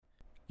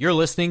You're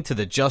listening to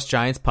the Just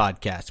Giants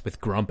podcast with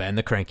Grump and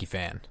the Cranky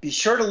Fan. Be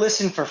sure to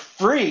listen for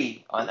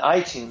free on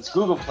iTunes,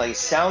 Google Play,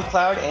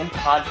 SoundCloud, and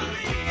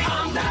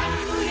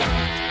Podbean.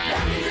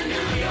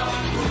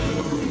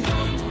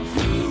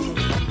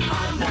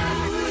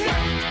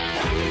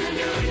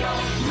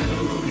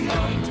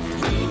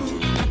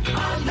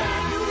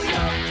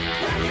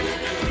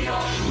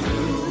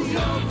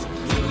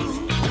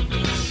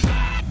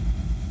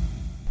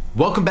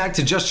 Welcome back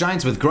to Just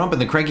Giants with Grump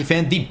and the Cranky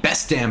Fan, the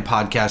best damn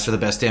podcast for the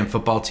best damn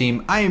football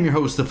team. I am your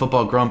host, the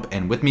Football Grump,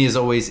 and with me as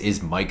always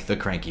is Mike the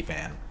Cranky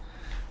Fan.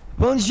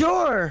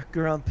 Bonjour,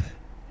 Grump.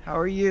 How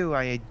are you?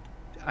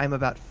 I'm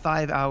about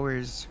 5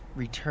 hours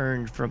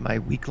returned from my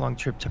week-long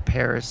trip to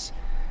Paris,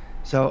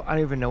 so I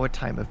don't even know what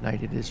time of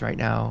night it is right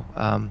now.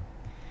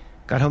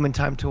 Got home in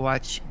time to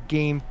watch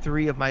Game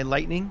 3 of my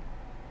Lightning.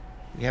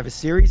 We have a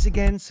series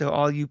again, so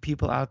all you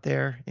people out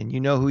there, and you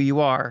know who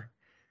you are,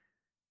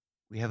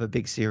 we have a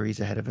big series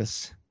ahead of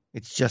us.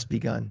 It's just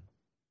begun.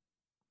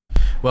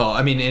 Well,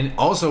 I mean,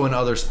 also in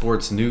other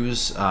sports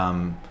news,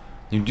 the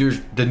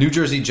New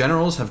Jersey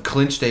Generals have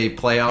clinched a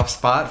playoff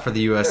spot for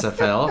the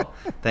USFL.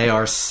 They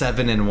are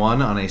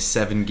 7-1 on a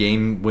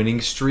 7-game winning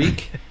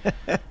streak.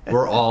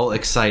 We're all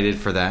excited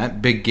for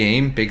that. Big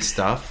game, big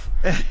stuff.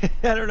 I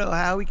don't know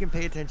how we can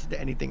pay attention to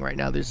anything right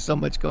now. There's so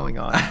much going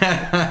on.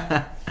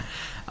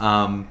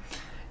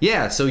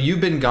 Yeah, so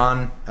you've been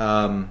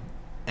gone.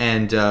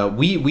 And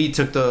we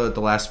took the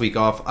last week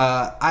off.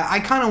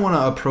 I kind of want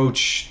to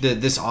approach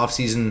this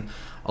offseason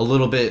a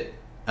little bit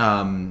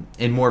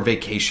in more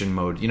vacation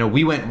mode. You know,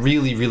 we went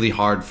really, really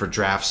hard for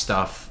draft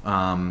stuff,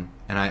 and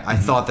I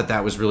thought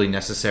that was really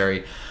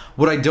necessary.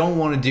 What I don't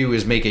want to do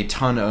is make a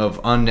ton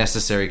of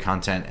unnecessary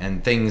content,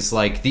 and things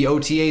like the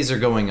OTAs are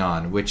going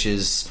on, which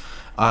is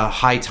a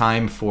high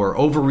time for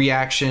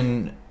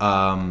overreaction,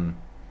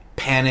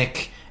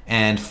 panic,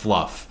 and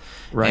fluff.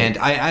 Right. And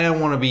I don't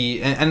want to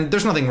be, and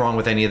there's nothing wrong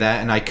with any of that,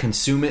 and I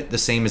consume it the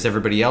same as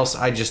everybody else.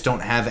 I just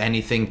don't have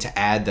anything to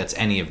add that's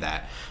any of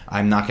that.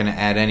 I'm not going to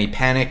add any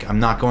panic. I'm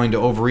not going to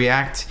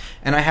overreact,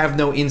 and I have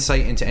no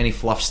insight into any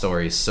fluff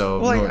stories.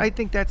 So, well, I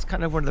think that's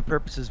kind of one of the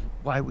purposes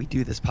why we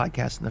do this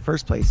podcast in the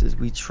first place, is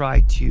we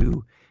try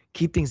to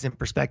keep things in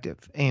perspective,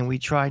 and we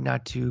try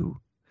not to,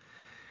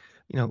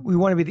 we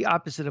want to be the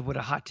opposite of what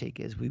a hot take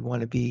is. We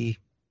want to be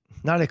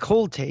not a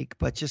cold take,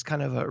 but just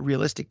kind of a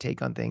realistic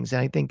take on things.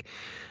 And I think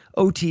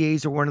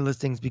OTAs are one of those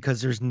things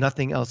because there's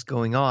nothing else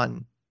going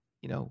on.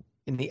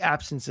 In the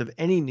absence of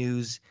any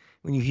news,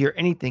 when you hear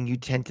anything, you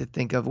tend to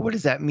think of, what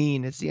does that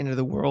mean? It's the end of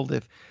the world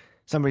if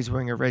somebody's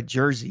wearing a red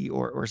jersey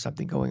or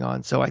something going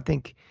on. So I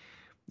think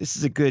this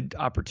is a good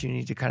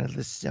opportunity to kind of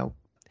listen.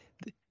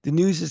 The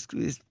news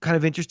is kind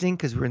of interesting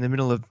because we're in the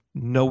middle of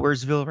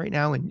Nowheresville right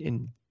now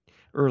in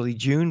early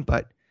June,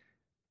 but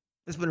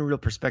let's put in a real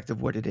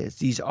perspective what it is.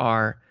 These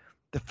are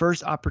the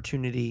first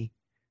opportunity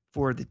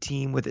for the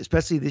team,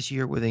 especially this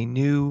year with a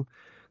new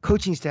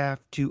coaching staff,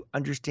 to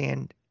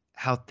understand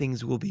how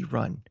things will be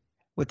run,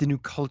 what the new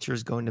culture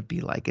is going to be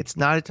like. It's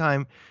not a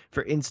time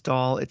for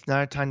install. It's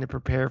not a time to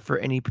prepare for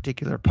any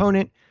particular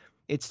opponent.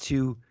 It's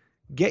to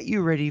get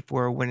you ready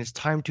for when it's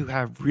time to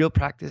have real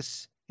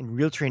practice and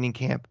real training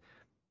camp,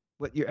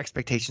 what your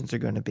expectations are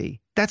going to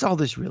be. That's all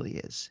this really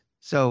is.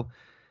 So,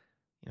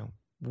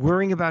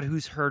 worrying about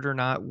who's hurt or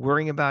not,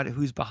 worrying about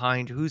who's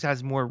behind, who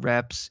has more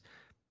reps,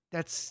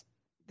 that's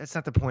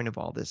not the point of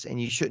all this.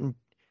 And you shouldn't,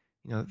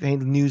 if any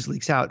news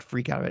leaks out,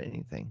 freak out about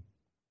anything.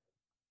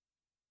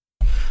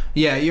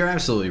 Yeah, you're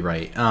absolutely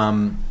right.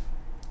 And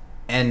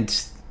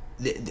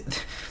the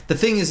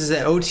thing is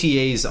that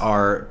OTAs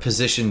are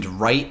positioned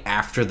right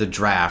after the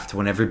draft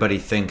when everybody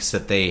thinks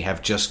that they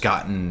have just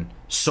gotten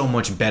so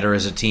much better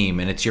as a team.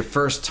 And it's your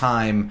first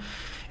time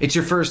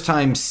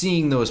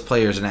seeing those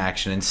players in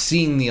action and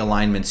seeing the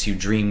alignments you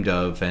dreamed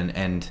of,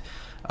 and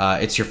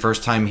it's your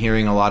first time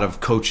hearing a lot of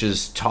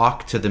coaches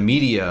talk to the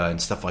media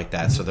and stuff like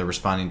that. So they're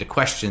responding to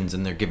questions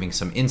and they're giving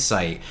some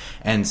insight.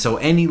 And so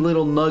any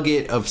little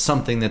nugget of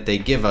something that they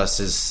give us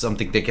is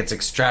something that gets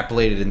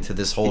extrapolated into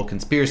this whole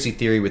conspiracy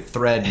theory with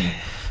thread and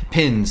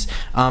pins.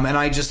 And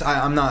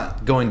I'm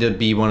not going to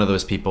be one of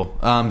those people.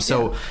 I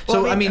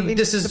mean,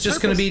 this is just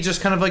going to be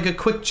just kind of like a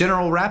quick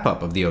general wrap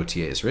up of the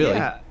OTAs, really.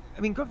 Yeah. I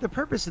mean, the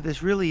purpose of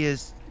this really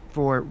is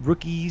for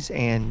rookies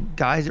and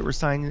guys that were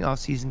signed in the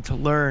offseason to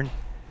learn,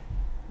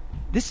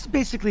 this is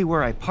basically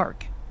where I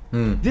park.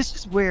 This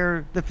is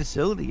where the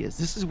facility is.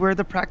 This is where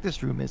the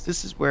practice room is.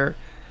 This is where,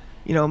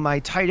 my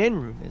tight end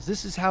room is.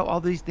 This is how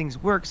all these things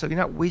work. So you're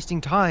not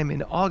wasting time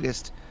in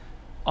August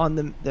on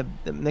the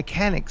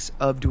mechanics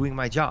of doing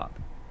my job.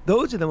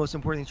 Those are the most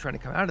important things trying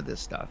to come out of this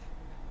stuff.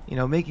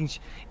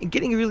 And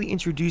getting really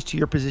introduced to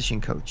your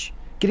position coach,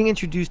 getting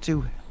introduced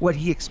to what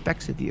he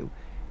expects of you,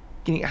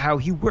 getting how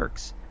he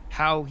works,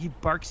 how he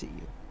barks at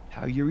you,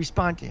 how you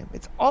respond to him.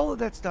 It's all of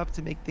that stuff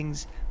to make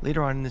things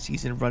later on in the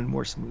season run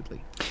more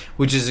smoothly.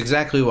 Which is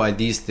exactly why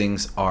these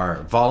things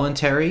are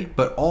voluntary,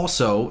 but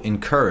also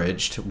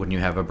encouraged when you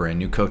have a brand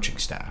new coaching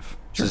staff.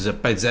 Sure.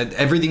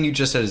 Everything you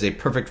just said is a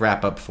perfect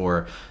wrap up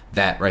for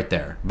that right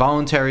there.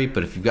 Voluntary,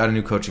 but if you've got a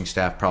new coaching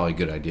staff, probably a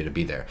good idea to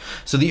be there.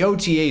 So the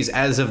OTAs,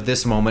 as of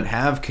this moment,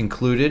 have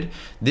concluded.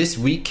 This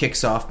week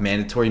kicks off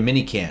mandatory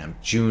minicamp,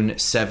 June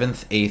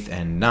 7th, 8th,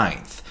 and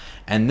 9th.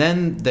 And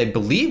then they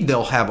believe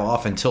they'll have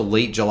off until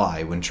late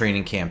July when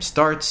training camp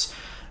starts.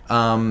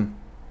 And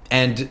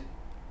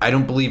I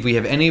don't believe we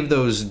have any of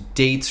those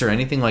dates or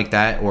anything like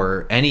that,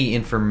 or any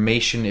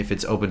information if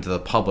it's open to the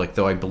public,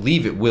 though I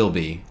believe it will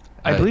be.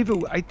 I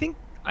think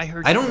I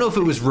heard. I don't know if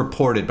it was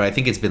reported, but I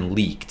think it's been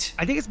leaked.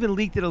 I think it's been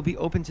leaked that it'll be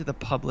open to the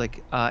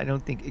public. I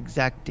don't think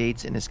exact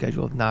dates in the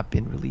schedule have not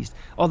been released,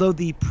 although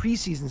the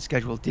preseason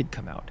schedule did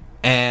come out.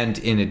 And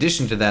in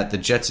addition to that, the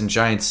Jets and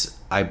Giants,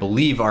 I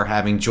believe, are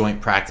having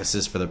joint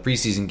practices for the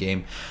preseason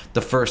game,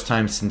 the first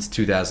time since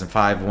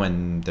 2005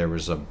 when there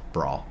was a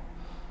brawl.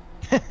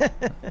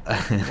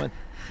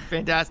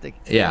 Fantastic.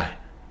 Yeah.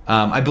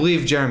 I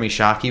believe Jeremy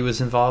Shockey was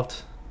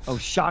involved. Oh,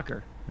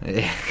 shocker.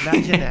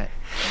 Imagine that.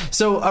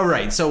 So, all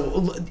right.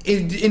 So,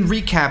 in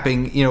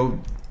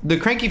recapping, the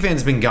Cranky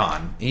fan's been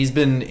gone. He's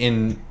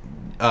been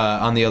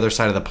on the other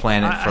side of the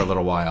planet for a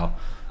little while.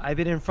 I've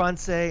been in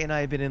France and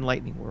I've been in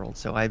Lightning World,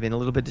 so I've been a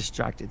little bit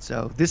distracted.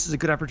 So this is a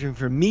good opportunity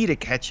for me to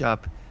catch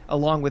up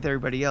along with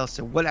everybody else.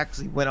 So what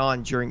actually went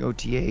on during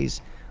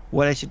OTAs,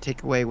 what I should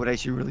take away, what I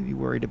should really be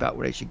worried about,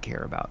 what I should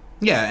care about.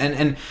 Yeah,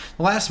 and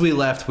last we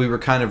left, we were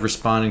kind of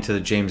responding to the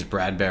James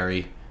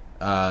Bradberry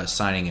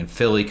signing in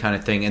Philly kind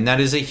of thing, and that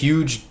is a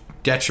huge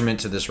detriment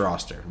to this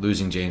roster,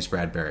 losing James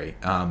Bradberry.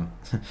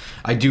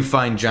 I do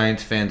find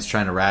Giants fans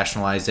trying to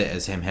rationalize it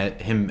as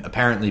him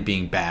apparently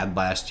being bad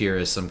last year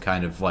as some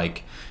kind of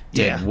like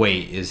dead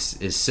weight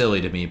is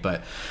silly to me.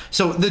 But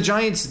so the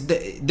Giants,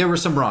 there were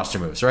some roster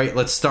moves, right?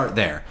 Let's start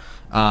there.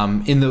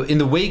 In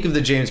the wake of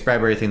the James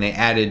Bradberry thing, they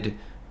added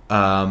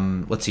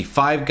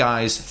 5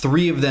 guys.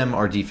 3 of them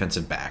are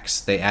defensive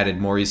backs. They added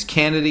Maurice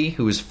Kennedy,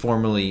 who was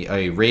formerly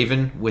a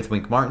Raven with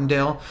Wink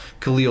Martindale,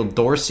 Khalil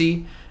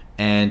Dorsey,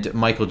 and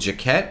Michael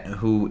Jacquet,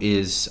 who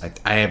is,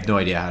 I have no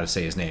idea how to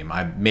say his name.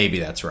 Maybe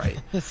that's right.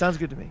 It sounds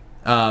good to me.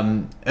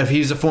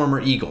 He's a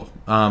former Eagle,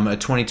 a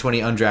 2020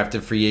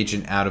 undrafted free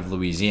agent out of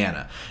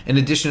Louisiana. In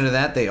addition to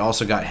that, they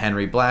also got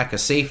Henry Black, a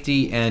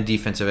safety, and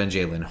defensive end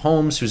Jalen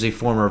Holmes, who's a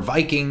former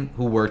Viking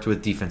who worked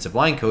with defensive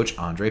line coach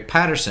Andre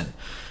Patterson.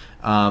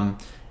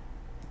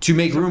 To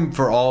make room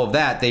for all of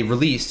that, they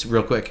released,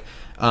 real quick,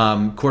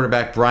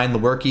 quarterback Brian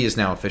Lewerke is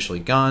now officially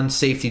gone,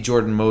 safety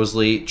Jordan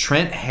Mosley,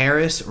 Trent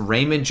Harris,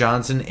 Raymond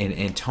Johnson, and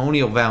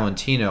Antonio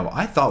Valentino,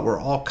 I thought were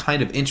all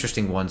kind of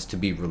interesting ones to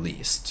be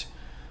released.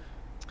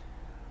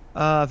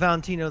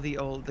 Valentino,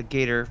 the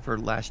Gator for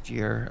last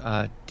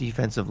year,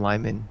 defensive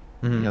lineman,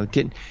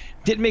 didn't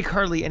make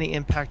hardly any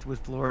impact with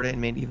Florida and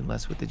made even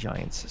less with the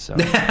Giants. So,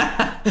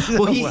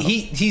 well,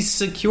 he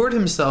secured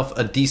himself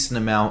a decent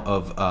amount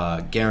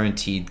of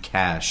guaranteed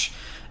cash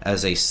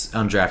as a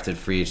undrafted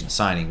free agent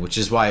signing, which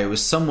is why it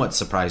was somewhat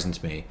surprising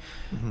to me.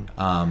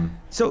 Mm-hmm.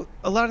 So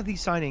a lot of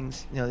these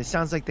signings, it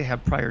sounds like they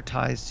have prior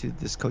ties to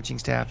this coaching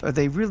staff. Are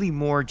they really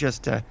more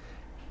just to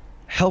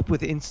help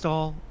with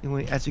install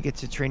as we get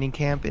to training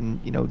camp,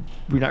 and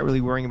we're not really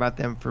worrying about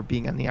them for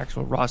being on the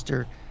actual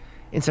roster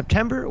in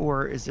September,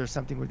 or is there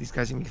something where these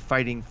guys are going to be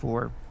fighting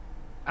for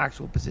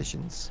actual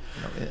positions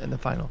in the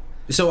final?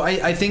 So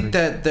I think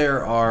that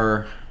there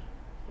are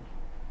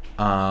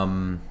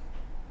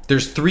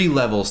there's 3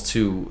 levels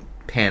to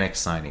panic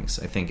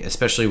signings, I think,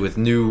 especially with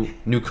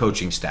new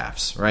coaching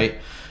staffs, right?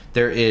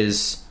 There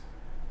is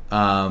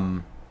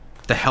the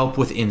help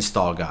with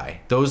install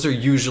guy. Those are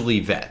usually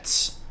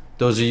vets.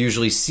 Those are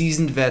usually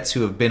seasoned vets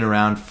who have been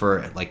around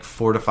for like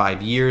 4 to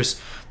 5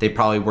 years. They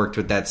probably worked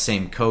with that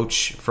same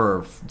coach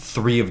for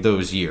 3 of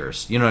those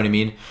years. You know what I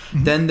mean?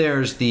 Mm-hmm. Then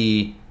there's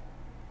the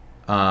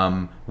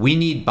we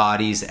need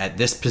bodies at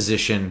this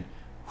position.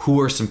 Who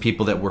are some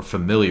people that we're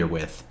familiar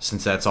with,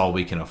 since that's all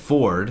we can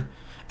afford?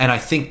 And I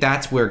think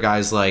that's where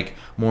guys like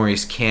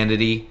Maurice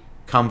Kennedy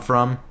come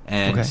from.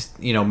 And,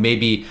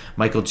 maybe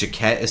Michael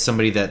Jacquet is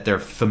somebody that they're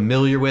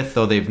familiar with,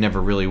 though they've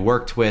never really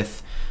worked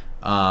with.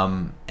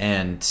 And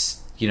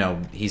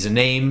he's a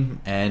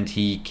name and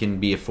he can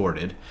be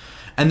afforded.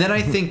 And then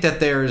I think that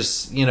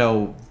there's,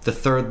 the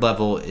third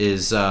level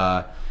is,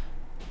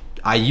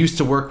 I used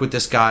to work with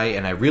this guy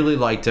and I really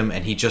liked him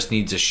and he just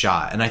needs a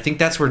shot. And I think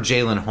that's where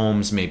Jalen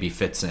Holmes maybe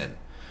fits in.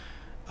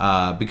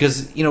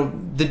 Because,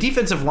 the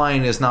defensive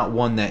line is not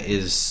one that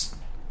is,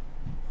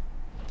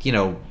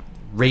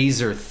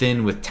 razor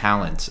thin with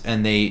talent,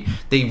 and they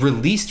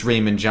released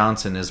Raymond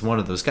Johnson as one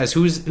of those guys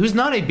who's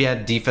not a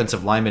bad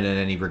defensive lineman in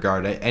any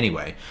regard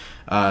anyway,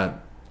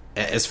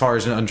 as far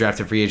as an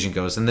undrafted free agent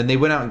goes. And then they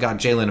went out and got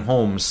Jalen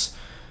Holmes,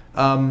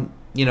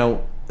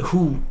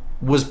 who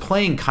was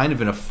playing kind of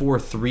in a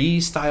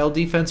 4-3 style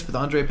defense with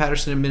Andre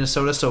Patterson in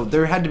Minnesota, so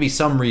there had to be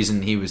some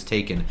reason he was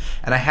taken.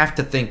 And I have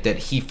to think that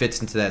he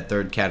fits into that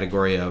third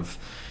category of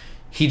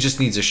he just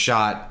needs a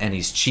shot and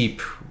he's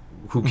cheap.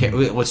 Who cares?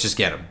 Mm-hmm. Let's just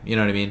get him. You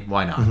know what I mean?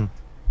 Why not? Mm-hmm.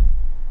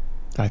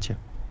 Gotcha.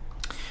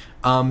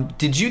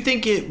 Did you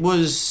think it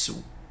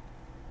was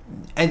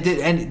And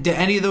did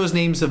any of those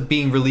names of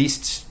being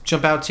released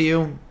jump out to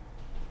you?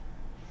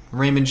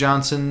 Raymond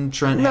Johnson,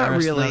 Trent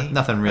Harris? Not really.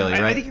 Nothing really,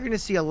 right? I think you're going to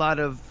see a lot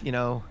of,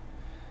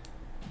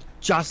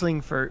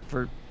 jostling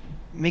for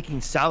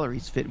making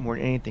salaries fit more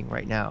than anything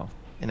right now.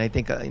 And I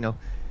think,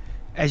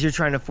 as you're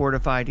trying to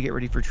fortify to get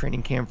ready for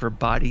training camp for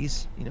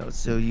bodies,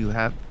 so you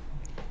have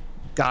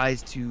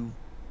guys to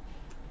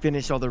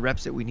finish all the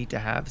reps that we need to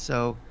have.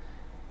 So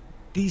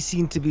these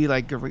seem to be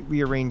like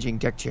rearranging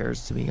deck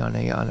chairs to me on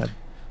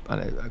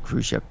a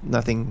cruise ship.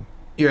 Nothing.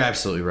 You're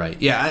absolutely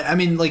right. Yeah, I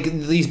mean, like,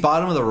 these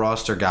bottom of the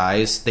roster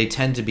guys, they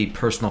tend to be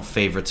personal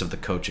favorites of the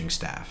coaching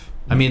staff.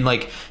 I mean,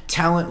 like,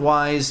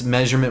 talent-wise,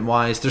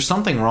 measurement-wise, there's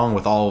something wrong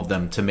with all of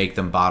them to make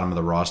them bottom of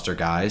the roster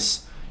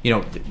guys.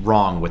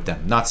 Wrong with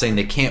them. Not saying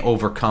they can't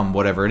overcome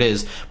whatever it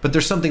is, but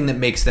there's something that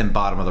makes them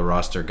bottom of the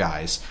roster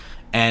guys.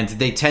 And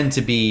they tend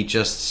to be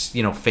just,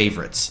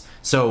 favorites.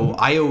 So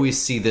I always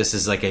see this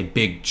as like a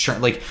big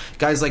like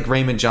guys like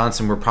Raymond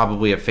Johnson were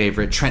probably a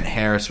favorite. Trent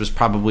Harris was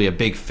probably a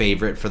big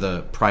favorite for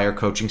the prior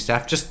coaching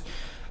staff. Just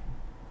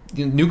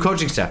new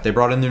coaching staff. They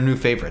brought in their new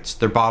favorites.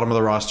 They're bottom of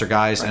the roster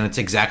guys, and it's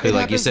exactly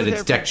like you said.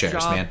 It's deck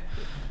chairs, man.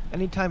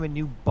 Anytime a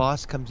new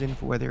boss comes in,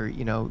 for whether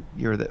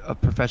you're a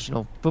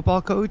professional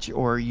football coach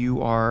or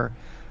you are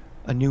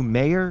a new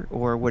mayor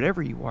or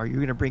whatever you are, you're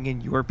going to bring in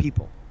your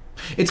people.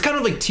 It's kind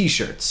of like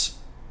T-shirts.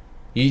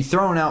 You're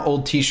throwing out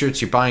old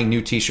T-shirts, you're buying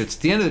new T-shirts.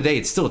 At the end of the day,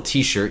 it's still a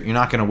T-shirt. You're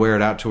not going to wear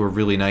it out to a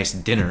really nice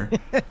dinner.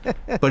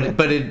 but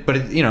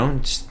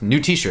just new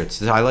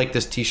T-shirts. I like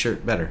this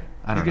T-shirt better.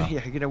 I don't know. You're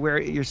going to wear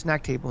it at your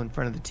snack table in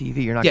front of the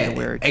TV. You're not going to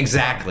wear it.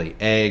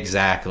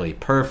 Exactly.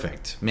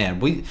 Perfect. Man,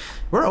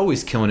 we're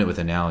always killing it with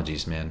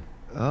analogies, man.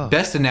 Oh.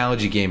 Best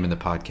analogy game in the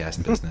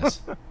podcast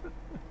business.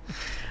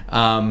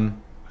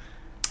 One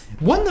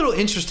little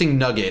interesting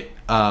nugget,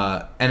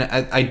 and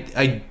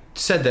I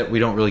said that we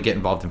don't really get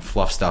involved in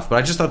fluff stuff, but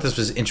I just thought this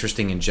was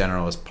interesting in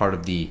general as part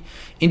of the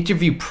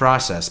interview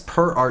process.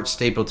 Per Art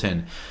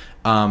Stapleton,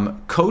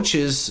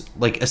 coaches,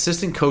 like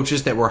assistant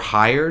coaches that were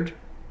hired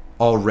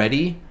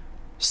already,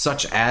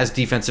 such as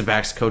defensive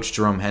backs coach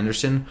Jerome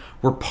Henderson,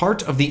 were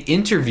part of the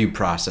interview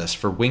process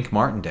for Wink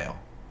Martindale.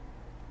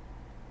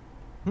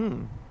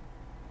 You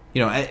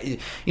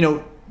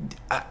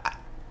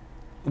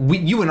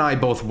and I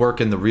both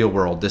work in the real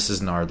world. This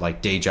isn't our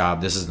day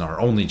job. This isn't our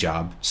only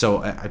job.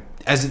 So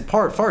as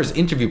far as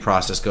interview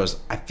process goes,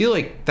 I feel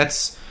like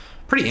that's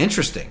pretty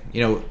interesting.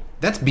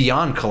 That's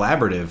beyond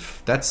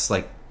collaborative. That's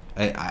like,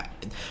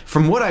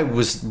 from what I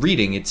was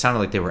reading, it sounded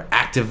like they were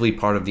actively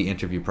part of the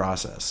interview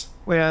process.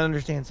 Wait, I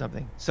understand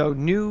something. So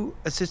new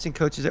assistant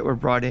coaches that were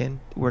brought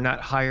in were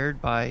not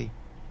hired by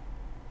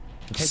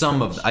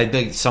I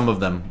think some of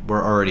them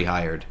were already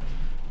hired.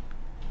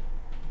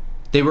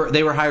 They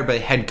were hired by the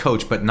head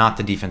coach, but not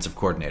the defensive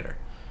coordinator.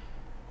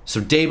 So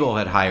Daboll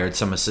had hired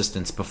some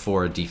assistants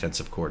before a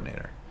defensive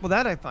coordinator. Well,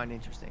 that I find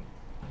interesting.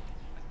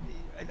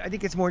 I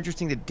think it's more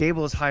interesting that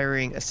Daboll is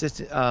hiring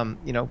assistant,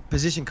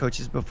 position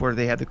coaches before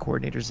they have the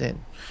coordinators in.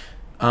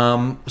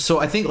 So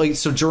I think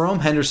Jerome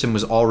Henderson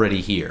was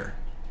already here,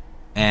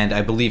 and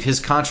I believe his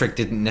contract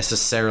didn't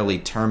necessarily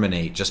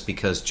terminate just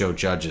because Joe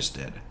Judge's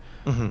did.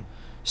 Mm-hmm.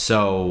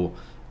 So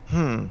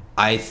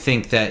I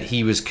think that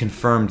he was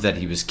confirmed that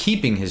he was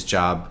keeping his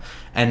job,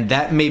 and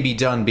that may be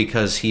done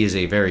because he is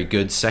a very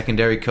good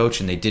secondary coach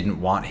and they didn't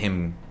want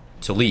him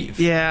to leave.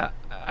 Yeah,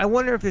 I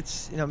wonder if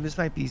it's, this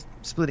might be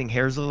splitting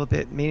hairs a little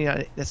bit, maybe not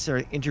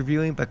necessarily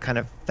interviewing, but kind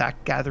of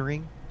fact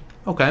gathering.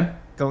 Okay.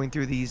 Going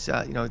through these,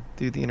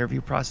 through the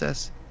interview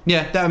process.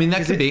 Yeah,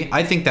 that could be.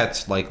 I think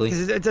that's likely.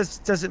 Because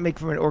it doesn't make,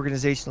 from an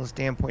organizational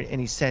standpoint,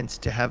 any sense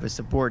to have a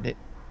subordinate,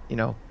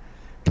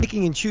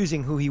 picking and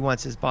choosing who he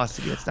wants his boss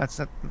to be. That's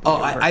not.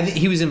 I think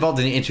he was involved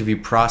in the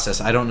interview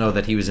process. I don't know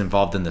that he was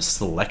involved in the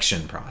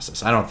selection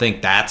process. I don't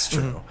think that's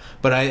true. Mm-hmm.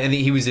 But I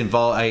think he was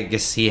involved. I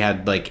guess he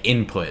had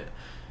input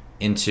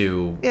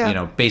into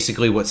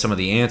basically what some of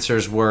the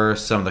answers were,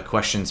 some of the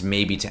questions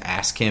maybe to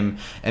ask him,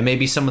 and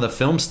maybe some of the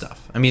film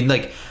stuff. I mean,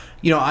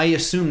 I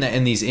assume that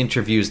in these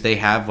interviews they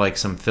have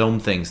some film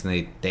things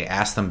and they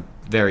ask them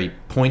very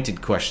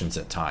pointed questions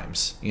at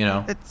times.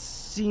 It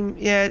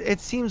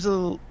seems a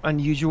little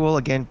unusual,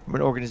 again, from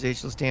an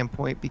organizational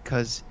standpoint,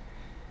 because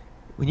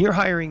when you're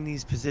hiring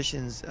these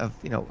positions of,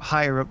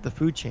 higher up the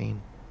food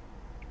chain,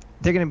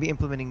 they're going to be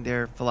implementing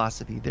their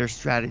philosophy, their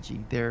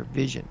strategy, their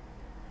vision,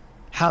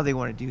 how they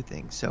want to do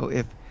things. So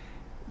if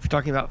we're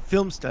talking about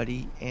film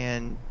study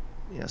and,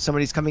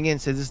 somebody's coming in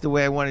and says, this is the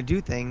way I want to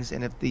do things,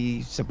 and if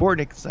the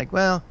subordinate is like,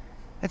 well,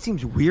 that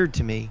seems weird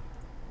to me,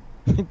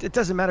 it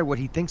doesn't matter what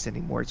he thinks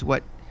anymore. It's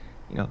what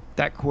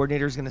that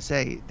coordinator is going to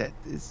say, that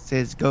it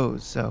says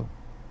goes. So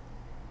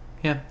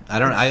yeah, I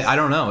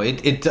don't know.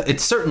 It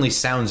certainly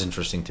sounds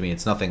interesting to me.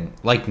 It's nothing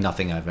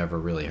I've ever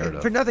really heard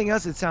of. For nothing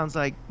else, it sounds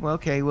like,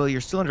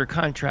 you're still under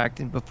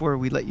contract, and before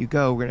we let you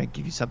go, we're going to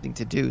give you something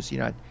to do, so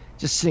you're not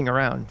just sitting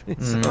around. I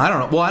don't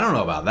know. Well, I don't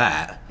know about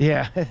that.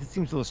 Yeah, it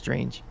seems a little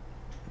strange.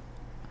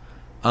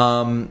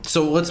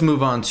 So let's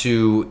move on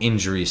to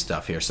injury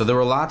stuff here. So there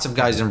were lots of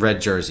guys in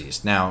red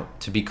jerseys. Now,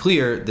 to be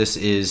clear,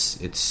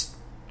 it's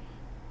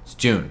It's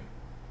June.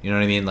 You know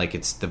what I mean? Like,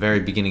 it's the very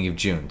beginning of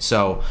June.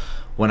 So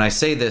when I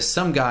say this,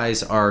 some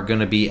guys are going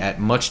to be at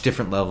much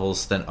different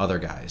levels than other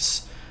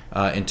guys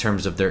in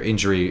terms of their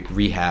injury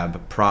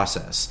rehab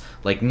process.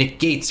 Like Nick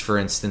Gates, for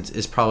instance,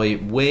 is probably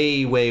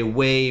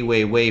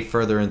way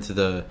further into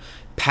the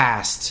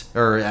past,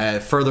 or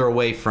further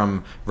away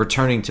from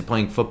returning to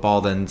playing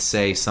football than,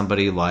 say,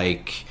 somebody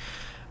like,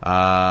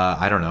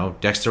 I don't know,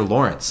 Dexter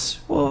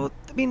Lawrence. Well,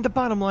 I mean, the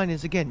bottom line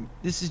is, again,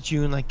 this is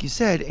June, like you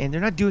said, and they're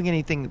not doing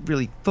anything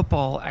really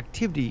football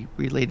activity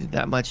related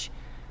that much.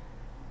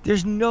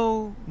 There's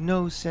no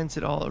sense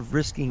at all of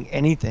risking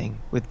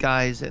anything with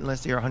guys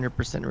unless they are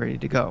 100% ready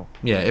to go.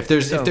 Yeah, if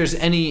there's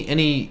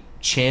any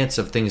chance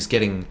of things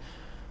getting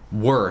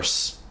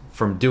worse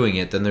from doing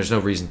it, then there's no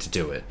reason to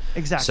do it.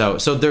 Exactly.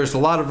 So there's a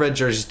lot of red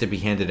jerseys to be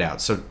handed out.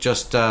 So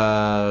just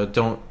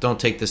don't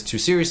take this too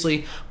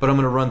seriously. But I'm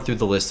going to run through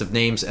the list of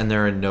names, and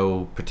they're in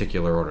no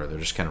particular order. They're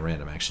just kind of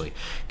random, actually.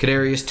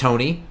 Kadarius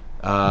Toney,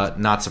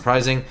 not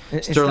surprising.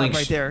 Sterling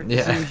right there.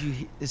 Yeah.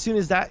 As soon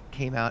as that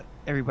came out,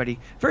 everybody.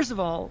 First of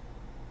all,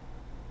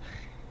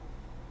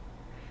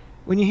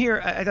 when you hear,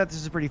 I thought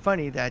this was pretty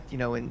funny that,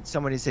 when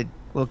somebody said,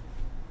 "Well,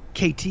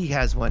 KT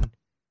has one,"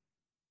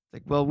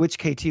 like, well, which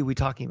KT are we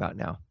talking about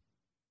now?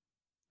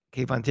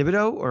 Kayvon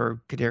Thibodeau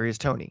or Kadarius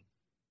Toney?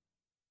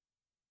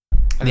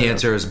 And the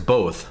answer is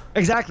both.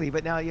 Exactly,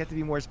 but now you have to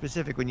be more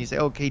specific when you say,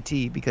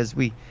 KT, because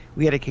we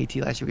had a KT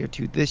last year, we have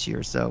two this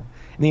year. So,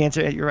 and the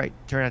answer, you're right,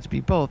 turned out to be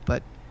both.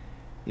 But,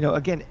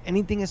 again,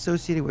 anything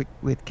associated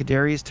with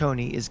Kadarius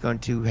Toney is going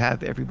to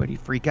have everybody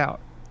freak out.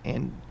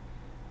 And,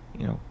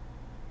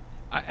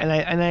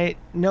 I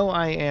know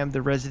I am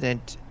the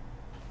resident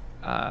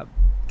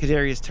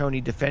Kadarius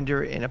Toney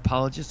defender and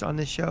apologist on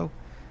this show.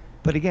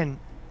 But again,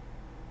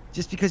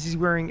 just because he's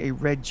wearing a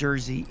red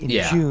jersey in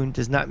June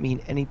does not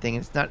mean anything.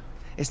 It's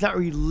not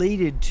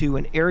related to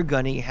an air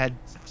gun he had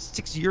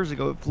 6 years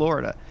ago at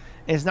Florida.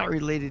 And it's not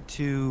related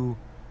to,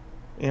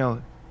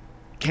 can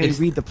he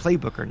read the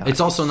playbook or not?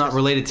 It's also not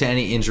related to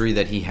any injury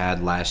that he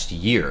had last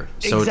year.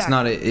 So it's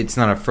not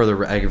a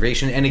further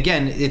aggravation. And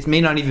again, it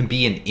may not even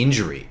be an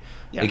injury.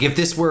 Yeah. Like if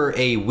this were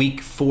a week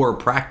 4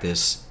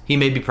 practice, he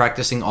may be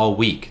practicing all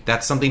week.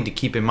 That's something to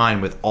keep in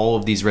mind with all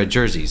of these red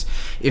jerseys.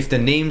 If the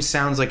name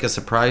sounds like a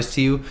surprise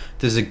to you,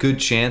 there's a good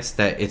chance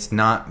that it's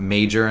not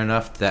major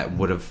enough that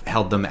would have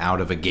held them out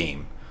of a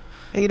game.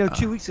 Hey,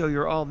 2 weeks ago, you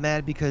were all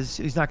mad because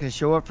he's not going to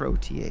show up for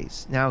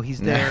OTAs. Now he's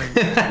there, and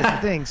that's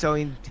the thing. So,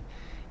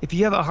 if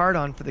you have a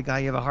hard-on for the guy,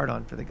 you have a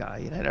hard-on for the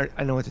guy. And I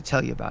don't know what to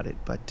tell you about it,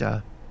 but,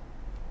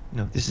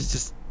 this is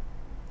just...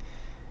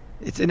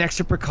 It's an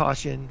extra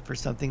precaution for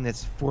something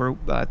that's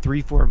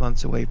 3-4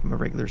 months away from a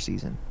regular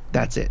season.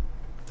 That's it.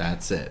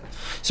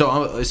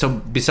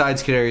 So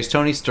besides Kadarius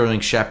Toney, Sterling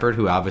Shepard,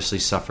 who obviously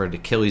suffered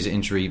Achilles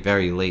injury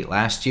very late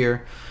last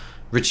year,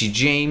 Richie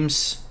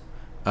James,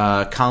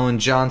 Colin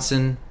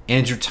Johnson,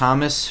 Andrew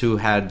Thomas, who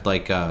had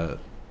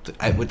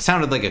it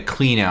sounded like a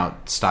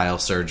clean-out style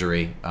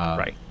surgery.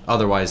 Right.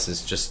 Otherwise,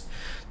 it's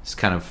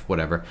kind of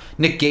whatever.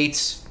 Nick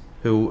Gates,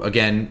 who,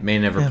 again, may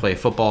never play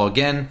football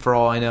again, for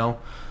all I know.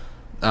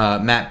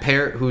 Matt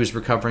Parrott, who is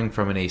recovering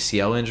from an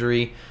ACL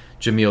injury.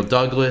 Jameel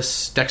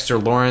Douglas, Dexter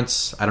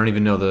Lawrence. I don't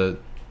even know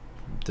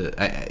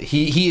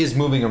he is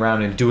moving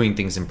around and doing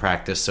things in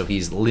practice, so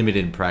he's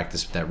limited in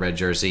practice with that red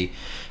jersey.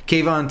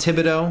 Kayvon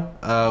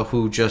Thibodeau,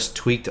 who just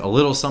tweaked a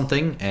little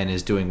something and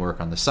is doing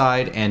work on the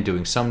side and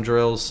doing some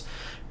drills.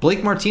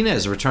 Blake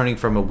Martinez, returning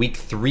from a week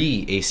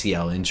 3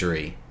 ACL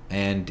injury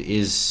and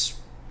is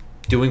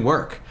doing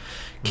work.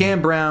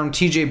 Cam Brown,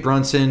 TJ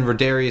Brunson,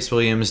 Rodarius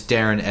Williams,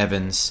 Darren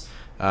Evans.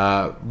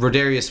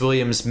 Rodarius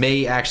Williams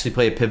may actually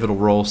play a pivotal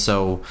role,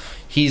 so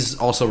he's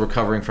also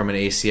recovering from an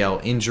ACL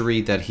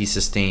injury that he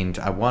sustained,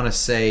 I want to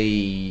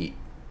say,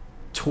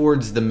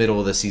 towards the middle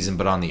of the season,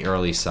 but on the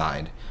early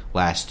side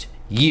last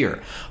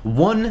year.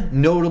 One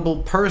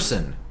notable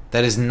person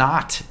that is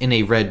not in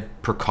a red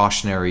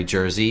precautionary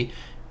jersey,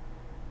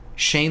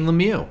 Shane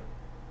Lemieux.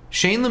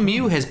 Shane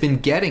Lemieux has been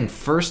getting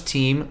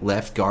first-team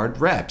left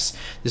guard reps.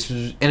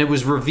 It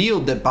was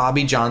revealed that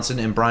Bobby Johnson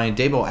and Brian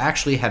Daboll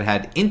actually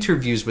had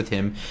interviews with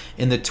him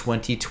in the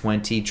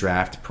 2020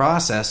 draft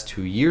process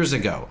 2 years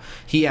ago.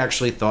 He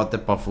actually thought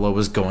that Buffalo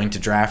was going to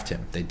draft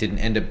him. They didn't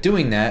end up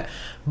doing that,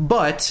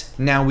 but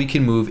now we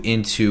can move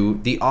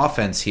into the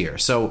offense here.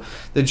 So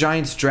the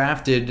Giants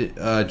drafted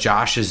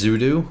Josh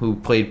Ezeudu, who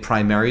played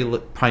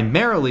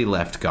primarily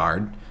left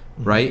guard,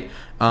 right?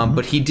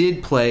 But he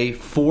did play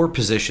 4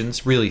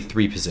 positions, really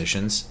 3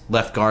 positions: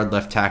 left guard,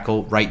 left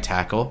tackle, right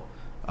tackle,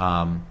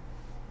 and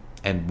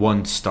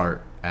one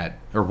snap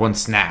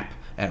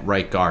at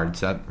right guard.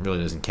 So that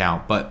really doesn't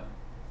count. But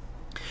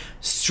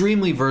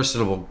extremely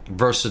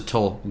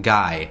versatile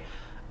guy.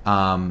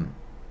 And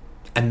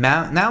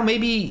now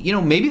maybe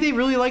they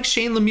really like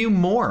Shane Lemieux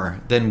more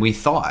than we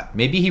thought.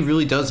 Maybe he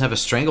really does have a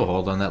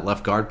stranglehold on that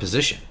left guard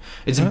position.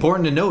 It's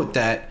important to note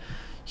that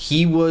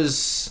he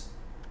was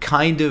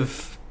kind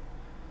of...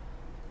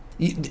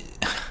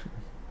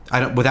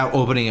 without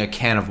opening a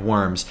can of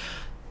worms,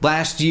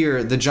 last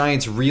year the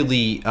Giants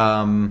really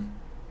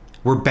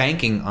were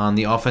banking on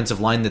the offensive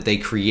line that they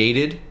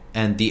created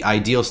and the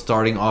ideal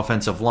starting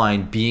offensive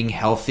line being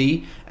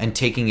healthy and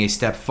taking a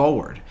step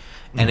forward.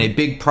 Mm-hmm. And a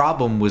big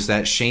problem was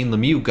that Shane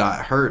Lemieux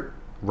got hurt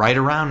right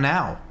around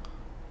now.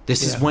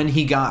 This is when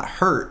he got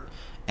hurt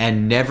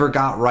and never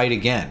got right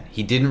again.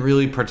 He didn't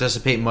really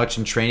participate much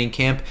in training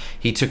camp.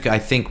 He took, I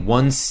think,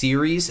 one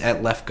series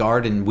at left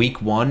guard in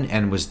week 1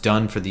 and was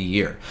done for the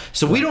year.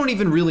 So we don't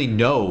even really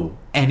know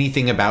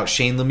anything about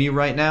Shane Lemieux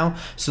right now.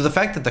 So the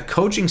fact that the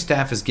coaching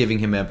staff is giving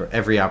him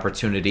every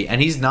opportunity, and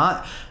he's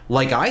not,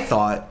 like I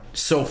thought,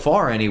 so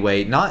far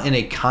anyway, not in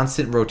a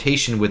constant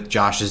rotation with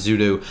Josh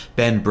Ezeudu,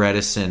 Ben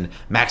Bredesen,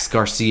 Max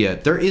Garcia.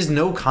 There is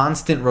no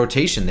constant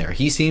rotation there.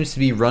 He seems to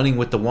be running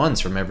with the ones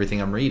from everything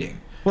I'm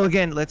reading. Well,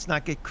 again, let's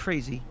not get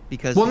crazy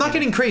because... Well, not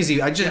getting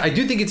crazy. I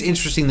do think it's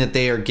interesting that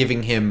they are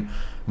giving him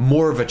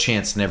more of a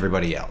chance than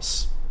everybody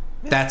else.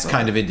 That's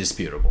kind of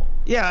indisputable.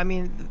 Yeah, I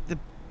mean,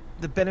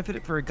 the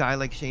benefit for a guy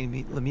like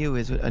Shane Lemieux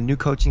is a new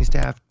coaching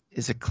staff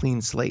is a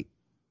clean slate.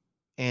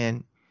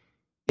 And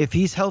if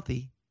he's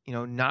healthy,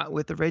 not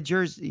with the red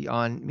jersey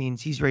on,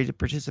 means he's ready to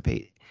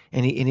participate.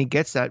 And he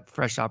gets that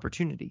fresh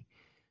opportunity.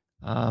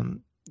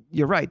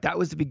 You're right. That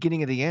was the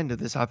beginning of the end of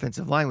this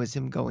offensive line, was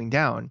him going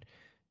down,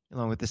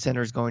 along with the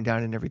centers going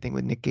down and everything,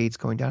 with Nick Gates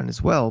going down as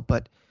well.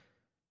 But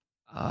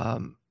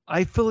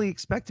I fully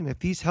expect him,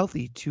 if he's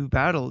healthy, to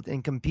battle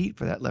and compete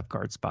for that left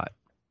guard spot.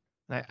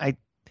 I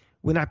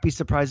would not be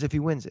surprised if he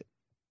wins it.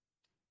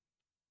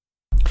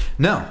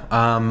 No.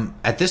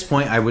 At this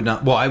point, I would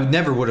not. Well, I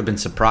never would have been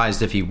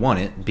surprised if he won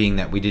it, being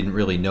that we didn't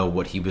really know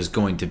what he was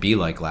going to be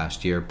like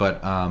last year.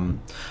 But I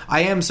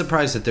am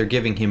surprised that they're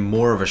giving him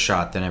more of a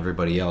shot than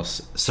everybody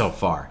else so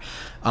far.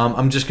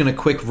 I'm just going to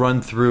quick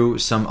run through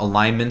some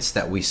alignments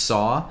that we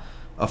saw.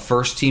 A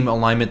first-team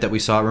alignment that we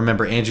saw.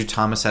 Remember, Andrew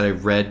Thomas had a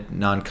red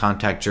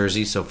non-contact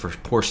jersey, so for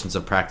portions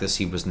of practice,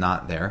 he was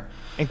not there.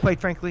 And quite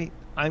frankly,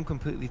 I'm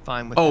completely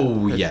fine with that.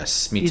 Oh,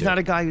 yes, me too. He's not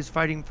a guy who's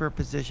fighting for a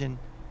position,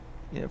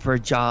 for a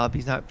job.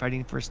 He's not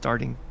fighting for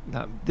starting.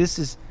 This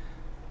is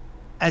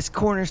as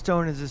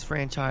cornerstone as this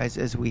franchise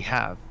as we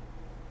have,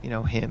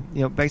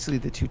 him. Basically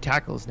the 2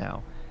 tackles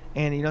now.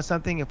 And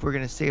something, if we're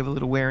going to save a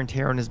little wear and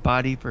tear on his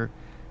body for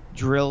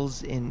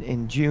drills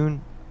in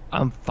June,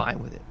 I'm fine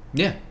with it.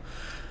 Yeah.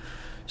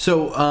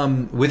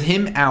 So with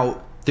him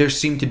out, there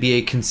seemed to be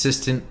a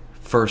consistent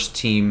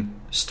first-team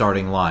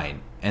starting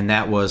line. And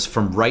that was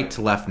from right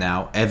to left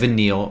now: Evan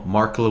Neal,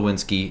 Mark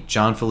Lewinsky,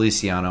 John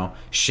Feliciano,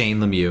 Shane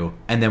Lemieux,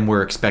 and then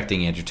we're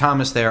expecting Andrew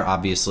Thomas there,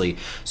 obviously.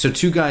 So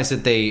 2 guys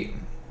that they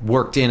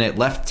worked in at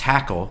left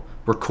tackle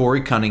were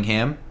Corey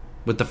Cunningham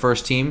with the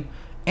first team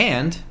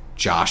and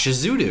Josh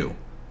Ezeudu.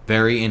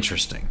 Very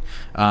interesting.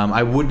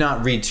 I would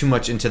not read too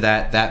much into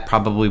that. That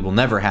probably will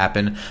never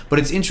happen. But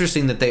it's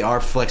interesting that they are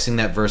flexing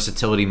that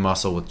versatility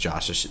muscle with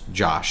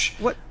Josh.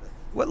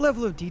 What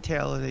level of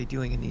detail are they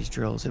doing in these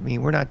drills? I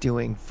mean, we're not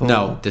doing full...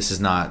 No, this is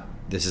not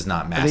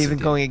massive. Are they even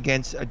going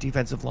against a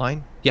defensive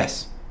line?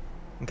 Yes.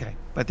 Okay,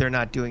 but they're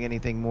not doing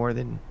anything more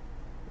than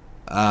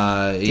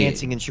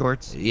dancing in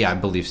shorts? Yeah, I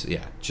believe so.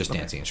 Yeah, just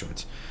dancing in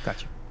shorts.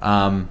 Gotcha.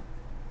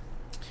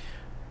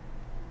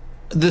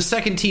 The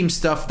second team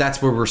stuff,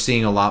 that's where we're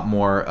seeing a lot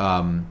more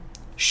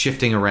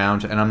shifting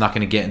around, and I'm not going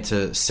to get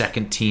into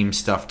second team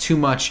stuff too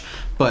much.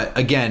 But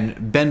again,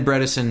 Ben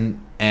Bredesen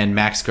and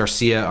Max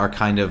Garcia are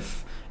kind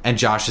of, and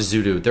Josh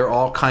Ezeudu, they're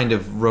all kind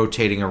of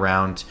rotating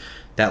around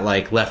that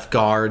like left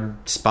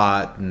guard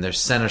spot and their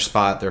center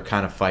spot. They're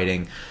kind of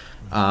fighting.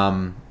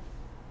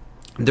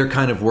 They're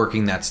kind of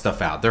working that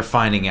stuff out. They're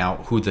finding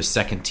out who the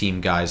second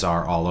team guys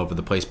are all over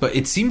the place. But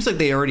it seems like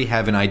they already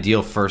have an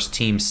ideal first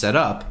team set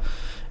up.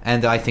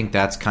 And I think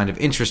that's kind of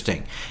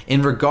interesting.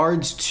 In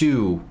regards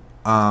to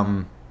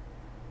Evan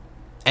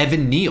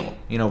Neal,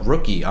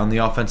 rookie on the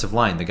offensive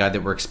line, the guy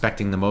that we're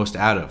expecting the most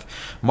out of.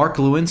 Mark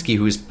Lewinsky,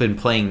 who's been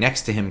playing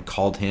next to him,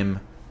 called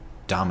him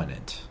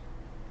dominant.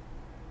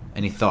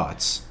 Any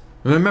thoughts?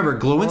 Remember,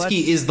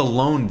 Glowinski is the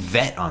lone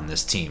vet on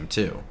this team,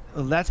 too.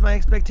 Well, that's my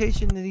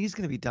expectation that he's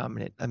going to be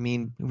dominant. I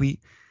mean,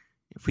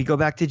 if we go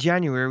back to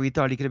January, we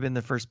thought he could have been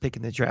the first pick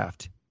in the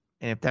draft.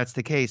 And if that's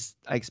the case,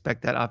 I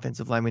expect that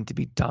offensive lineman to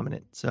be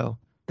dominant. So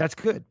that's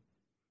good.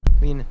 I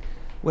mean,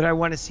 what I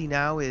want to see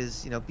now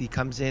is, he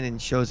comes in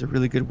and shows a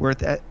really good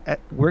work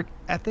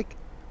ethic.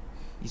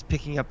 He's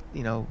picking up,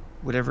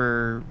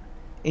 whatever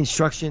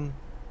instruction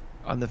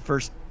on the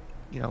first,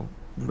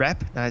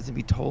 rep. Not has to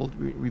be told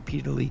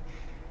repeatedly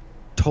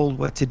told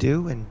what to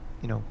do. And,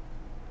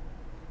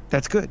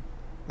 that's good.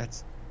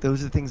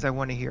 Those are the things I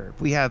want to hear. If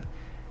we have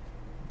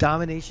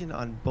domination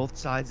on both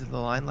sides of the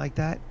line like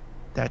that,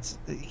 that's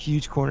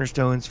huge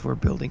cornerstones for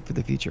building for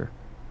the future.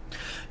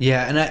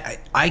 Yeah, and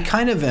I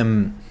kind of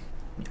am.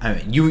 I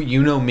mean,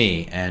 you know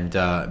me and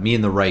me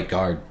in the right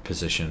guard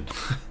position.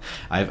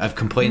 I've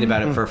complained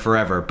about it for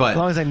forever, but as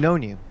long as I've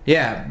known you.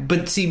 Yeah,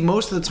 but see,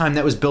 most of the time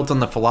that was built on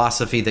the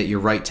philosophy that your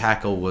right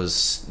tackle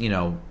was,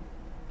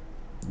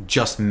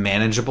 just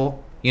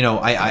manageable.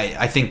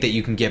 I think that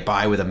you can get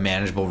by with a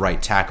manageable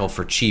right tackle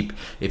for cheap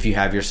if you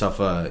have yourself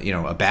a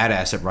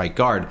badass at right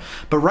guard.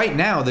 But right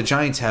now, the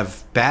Giants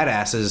have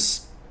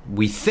badasses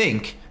we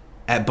think,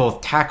 at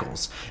both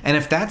tackles. And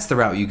if that's the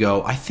route you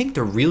go, I think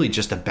they're really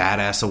just a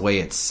badass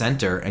away at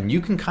center, and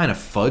you can kind of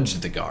fudge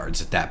the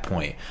guards at that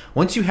point.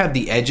 Once you have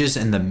the edges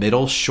and the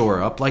middle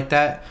shore up like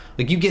that,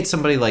 like you get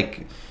somebody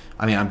like,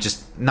 I mean, I'm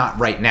just not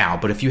right now,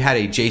 but if you had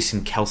a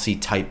Jason Kelce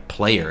type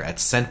player at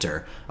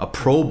center, a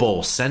Pro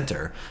Bowl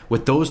center,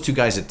 with those two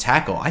guys at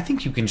tackle, I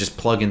think you can just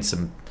plug in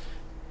some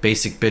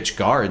basic bitch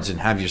guards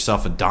and have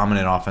yourself a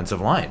dominant offensive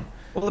line.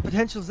 Well, the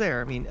potential's there.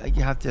 I mean,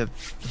 he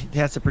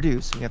has to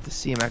produce. You have to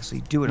see him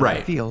actually do it on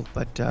the field.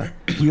 But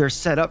we are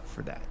set up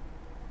for that,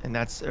 and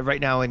that's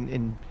right now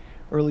in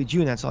early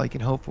June. That's all you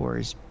can hope for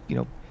is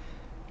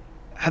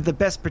have the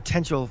best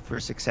potential for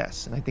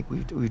success. And I think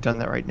we've done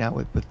that right now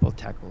with both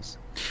tackles.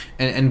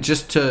 And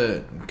just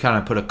to kind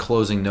of put a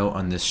closing note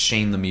on this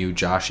Shane Lemieux,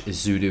 Josh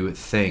Ezeudu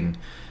thing.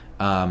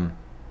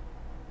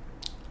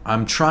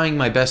 I'm trying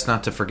my best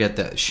not to forget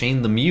that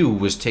Shane Lemieux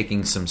was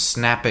taking some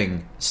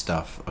snapping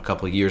stuff a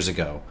couple of years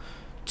ago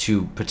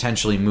to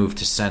potentially move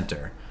to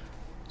center.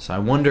 So I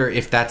wonder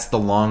if that's the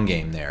long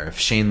game there. If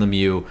Shane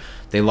Lemieux,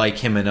 they like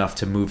him enough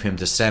to move him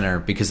to center,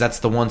 because that's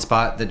the one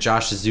spot that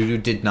Josh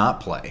Ezeudu did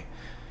not play.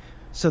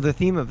 So the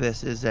theme of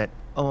this is that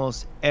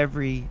almost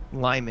every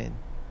lineman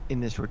in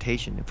this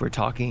rotation, if we're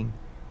talking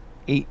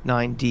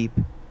 8-9 deep,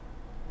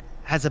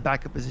 has a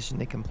backup position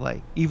they can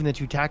play. Even the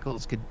two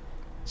tackles could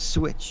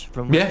switch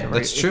from left to right.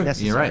 That's true.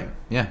 Necessary. You're right.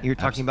 Yeah, you're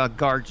talking about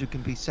guards who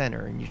can be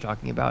center, and you're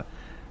talking about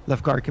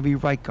left guard can be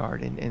right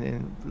guard,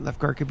 and left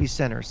guard could be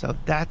center. So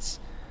that's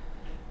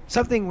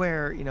something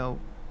where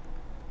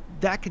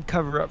that could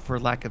cover up for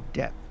lack of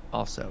depth.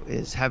 Also,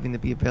 is having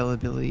the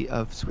availability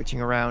of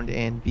switching around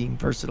and being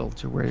versatile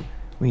to where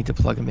we need to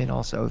plug them in.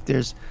 Also, if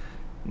there's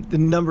the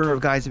number of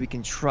guys that we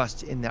can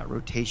trust in that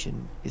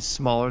rotation is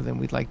smaller than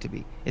we'd like to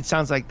be. It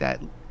sounds like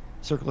that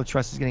circle of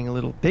trust is getting a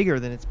little bigger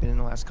than it's been in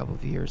the last couple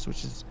of years,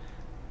 which is,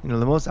 the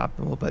most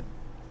optimal. But,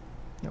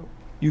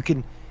 you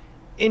can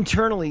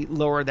internally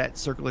lower that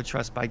circle of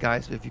trust by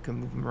guys if you can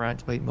move them around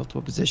to play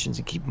multiple positions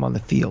and keep them on the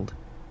field.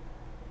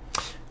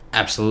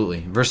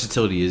 Absolutely.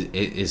 Versatility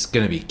is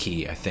going to be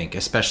key, I think,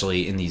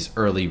 especially in these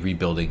early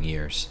rebuilding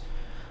years.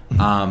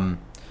 Mm-hmm.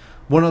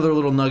 One other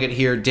little nugget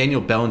here.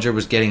 Daniel Bellinger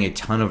was getting a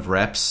ton of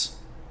reps,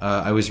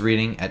 I was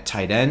reading, at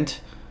tight end.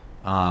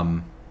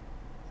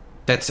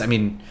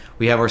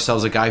 We have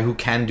ourselves a guy who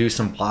can do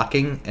some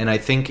blocking, and I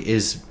think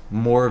is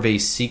more of a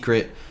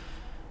secret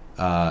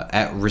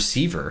at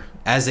receiver,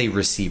 as a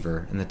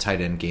receiver in the tight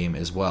end game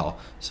as well.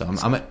 So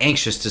I'm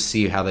anxious to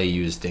see how they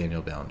use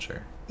Daniel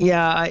Bellinger.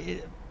 Yeah,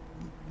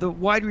 the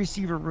wide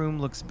receiver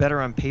room looks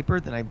better on paper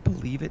than I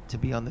believe it to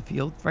be on the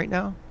field right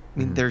now. I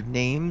mean, they're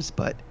names,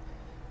 but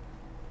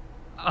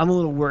I'm a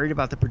little worried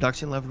about the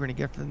production level we're going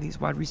to get from these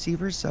wide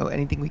receivers. So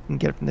anything we can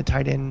get from the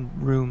tight end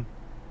room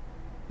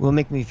will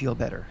make me feel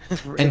better,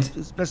 and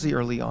especially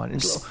early on,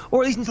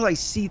 or at least until I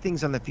see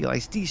things on the field. I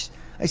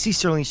see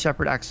Sterling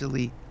Shepard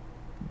actually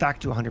back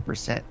to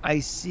 100%. I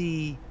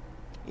see,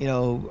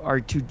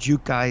 our two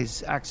juke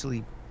guys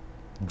actually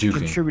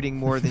contributing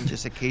more than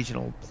just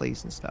occasional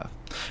plays and stuff.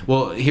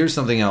 Well, here's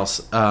something else.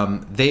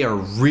 They are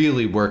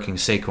really working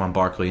Saquon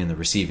Barkley in the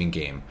receiving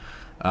game.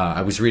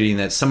 I was reading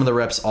that some of the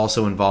reps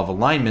also involve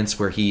alignments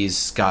where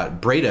he's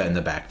got Breida in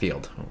the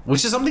backfield,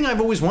 which is something I've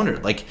always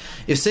wondered. Like,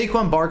 if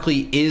Saquon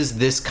Barkley is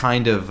this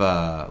kind of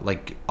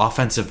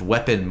offensive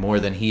weapon more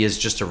than he is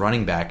just a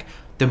running back,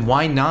 then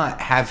why not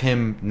have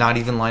him not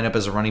even line up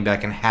as a running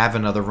back and have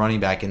another running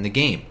back in the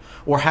game?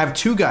 Or have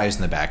two guys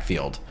in the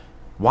backfield?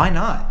 Why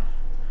not?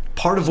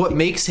 Part of what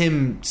makes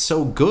him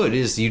so good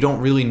is you don't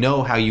really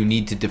know how you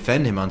need to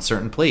defend him on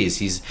certain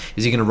plays. Is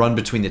he going to run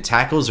between the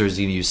tackles, or is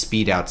he going to use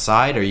speed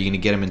outside? Or are you going to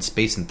get him in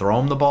space and throw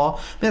him the ball?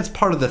 That's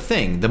part of the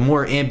thing. The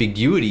more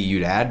ambiguity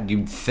you'd add,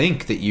 you'd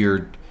think that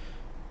you're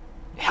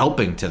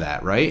helping to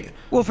that, right?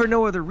 Well, for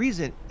no other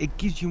reason, it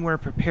gives you more to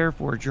prepare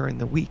for during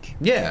the week.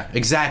 Yeah,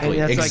 exactly.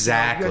 You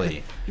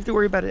have to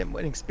worry about an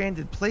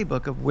expanded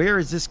playbook of where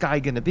is this guy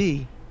going to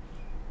be.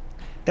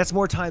 That's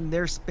more time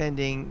they're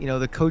spending,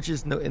 the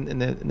coaches in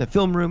the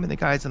film room and the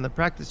guys on the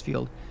practice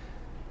field.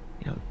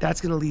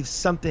 That's going to leave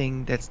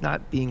something that's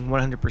not being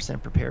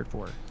 100% prepared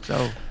for.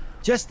 So,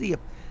 just the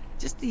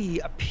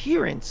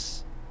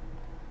appearance,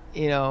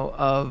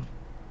 of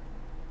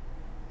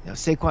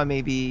Saquon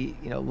maybe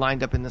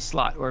lined up in the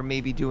slot, or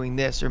maybe doing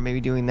this or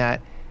maybe doing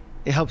that,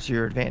 it helps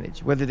your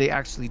advantage. Whether they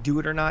actually do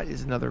it or not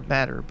is another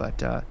matter.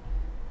 But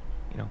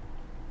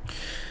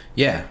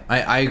Yeah,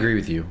 I agree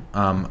with you.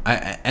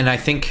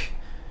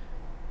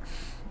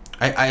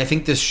 I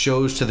think this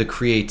shows to the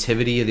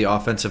creativity of the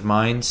offensive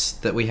minds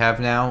that we have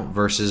now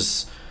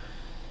versus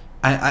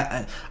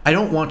I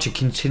don't want to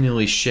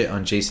continually shit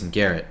on Jason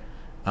Garrett.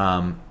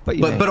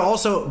 But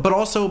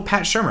also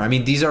Pat Shurmur. I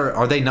mean, these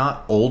are they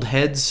not old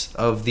heads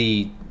of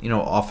the the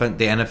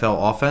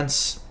NFL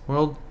offense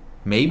world?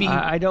 Maybe.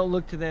 I don't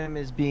look to them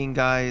as being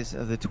guys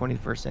of the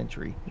 21st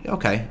century.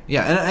 Okay.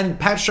 Yeah, and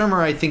Pat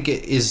Shurmur, I think,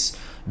 is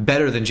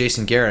better than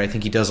Jason Garrett. I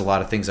think he does a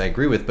lot of things I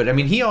agree with. But, I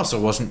mean, he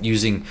also wasn't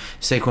using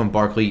Saquon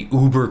Barkley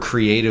uber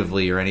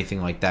creatively or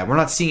anything like that. We're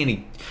not seeing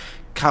any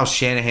Kyle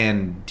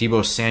Shanahan,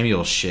 Deebo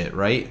Samuel shit,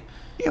 right?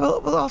 Yeah,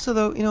 well, also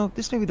though,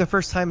 this may be the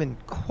first time in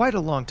quite a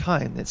long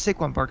time that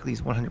Saquon Barkley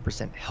is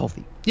 100%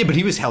 healthy. Yeah, but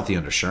he was healthy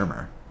under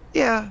Shermer.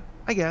 Yeah,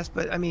 I guess,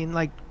 but I mean,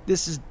 like,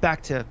 this is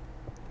back to,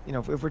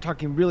 if we're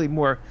talking really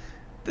more,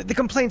 the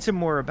complaints are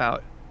more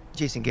about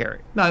Jason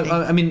Garrett. No,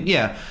 I mean,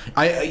 yeah,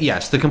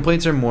 yes, the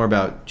complaints are more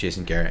about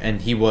Jason Garrett, and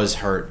he was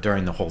hurt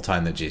during the whole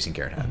time that Jason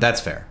Garrett had.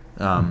 That's fair.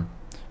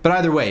 But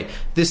either way,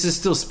 this is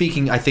still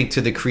speaking, I think,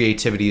 to the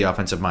creativity of the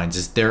offensive minds.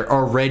 Is they're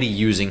already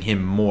using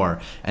him more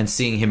and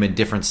seeing him in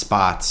different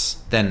spots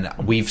than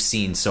we've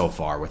seen so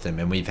far with him,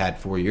 and we've had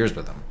 4 years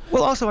with him.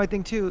 Well, also, I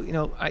think too,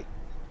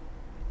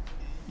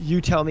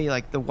 you tell me,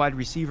 like, the wide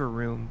receiver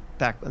room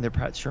back under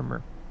Pat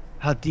Shermer,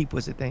 how deep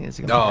was it then?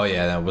 Oh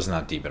yeah, that was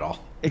not deep at all.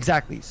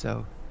 Exactly.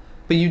 So.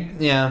 But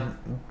yeah.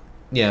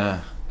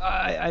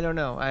 I don't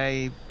know.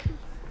 I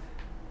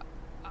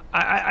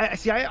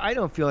see. I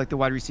don't feel like the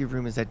wide receiver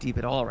room is that deep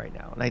at all right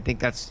now, and I think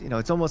that's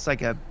it's almost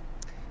like a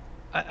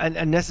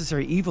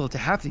necessary evil to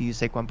have to use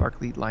Saquon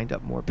Barkley lined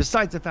up more.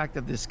 Besides the fact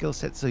that his skill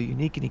set's so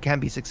unique and he can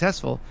be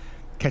successful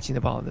catching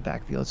the ball in the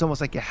backfield, it's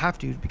almost like you have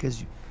to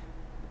because,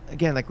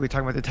 again, like we were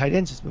talking about the tight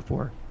ends just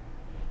before.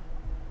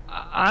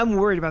 I'm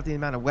worried about the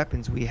amount of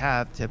weapons we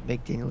have to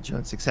make Daniel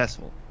Jones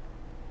successful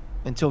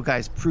until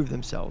guys prove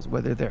themselves,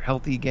 whether they're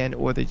healthy again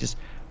or they just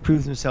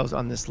prove themselves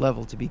on this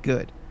level to be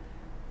good.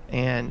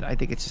 And I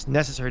think it's just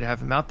necessary to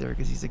have him out there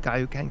because he's a guy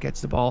who can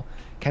catch the ball,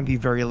 can be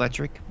very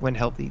electric when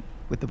healthy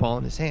with the ball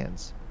in his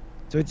hands.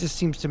 So it just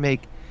seems to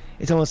make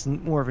it's almost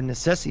more of a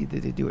necessity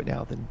that they do it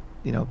now than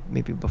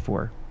maybe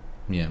before.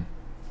 Yeah.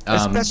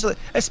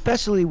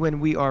 Especially when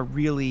we are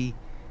really,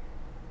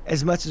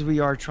 as much as we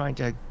are trying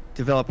to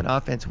develop an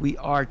offense, we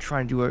are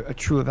trying to do a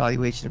true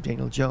evaluation of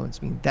Daniel Jones.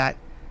 I mean, that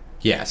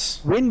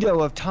window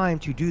of time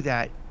to do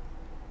that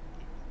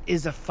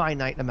is a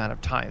finite amount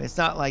of time. It's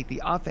not like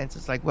the offense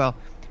is like, well,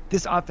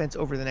 this offense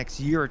over the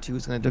next year or two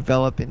is going to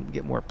develop and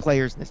get more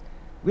players. And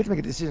we have to make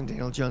a decision on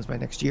Daniel Jones by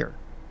next year.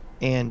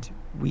 And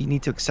we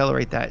need to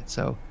accelerate that.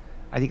 So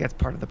I think that's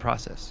part of the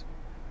process.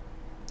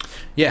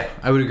 Yeah,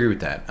 I would agree with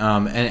that.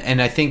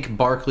 And I think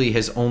Barkley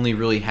has only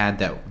really had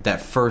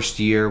that first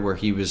year where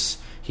he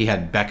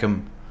had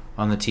Beckham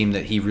on the team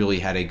that he really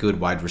had a good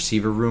wide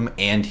receiver room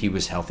and he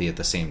was healthy at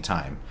the same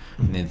time.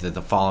 Mm-hmm. And then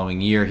the following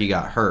year he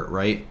got hurt,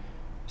 right?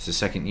 It's the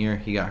second year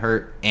he got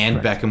hurt, and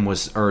Correct. Beckham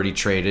was already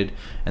traded,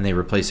 and they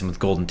replaced him with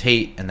Golden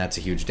Tate, and that's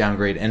a huge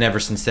downgrade. And ever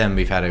since then,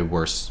 we've had a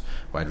worse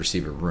wide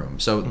receiver room.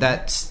 So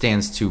that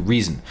stands to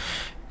reason.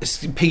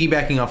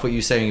 Piggybacking off what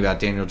you're saying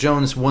about Daniel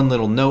Jones, one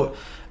little note,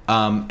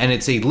 and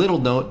it's a little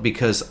note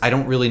because I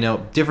don't really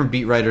know. Different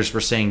beat writers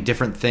were saying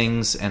different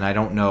things, and I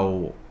don't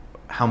know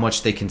how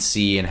much they can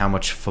see and how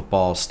much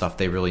football stuff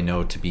they really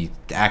know to be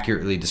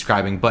accurately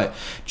describing. But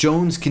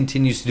Jones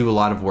continues to do a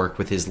lot of work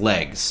with his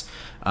legs.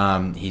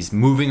 He's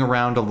moving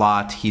around a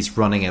lot. He's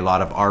running a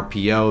lot of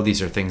RPO.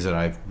 These are things that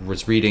I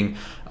was reading.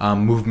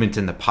 Movement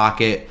in the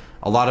pocket.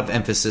 A lot of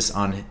emphasis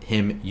on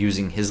him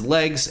using his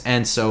legs.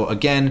 And so,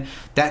 again,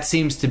 that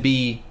seems to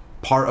be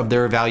part of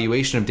their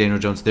evaluation of Daniel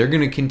Jones. They're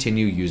going to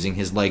continue using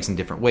his legs in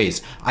different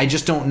ways. I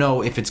just don't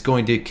know if it's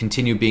going to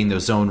continue being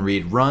those zone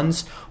read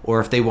runs or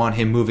if they want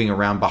him moving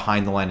around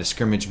behind the line of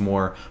scrimmage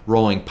more,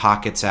 rolling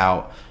pockets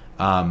out,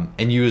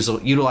 and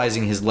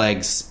utilizing his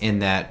legs in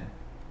that.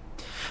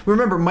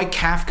 Remember, Mike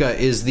Kafka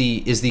is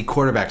the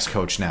quarterback's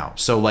coach now.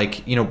 So,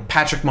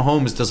 Patrick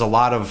Mahomes does a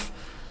lot of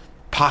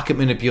pocket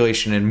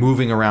manipulation and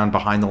moving around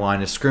behind the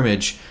line of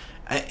scrimmage,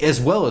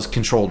 as well as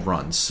controlled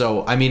runs.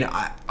 So, I mean,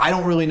 I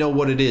don't really know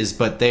what it is,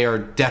 but they are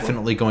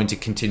definitely going to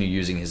continue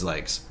using his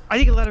legs. I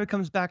think a lot of it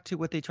comes back to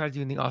what they tried to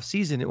do in the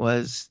offseason. It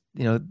was,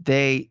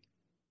 they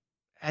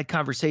had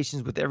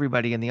conversations with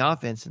everybody in the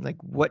offense and,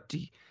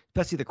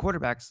 especially the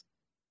quarterbacks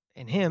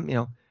and him,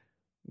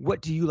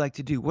 what do you like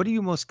to do? What are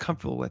you most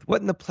comfortable with?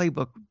 What in the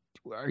playbook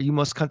are you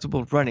most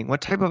comfortable running?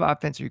 What type of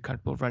offense are you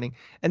comfortable running?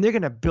 And they're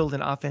going to build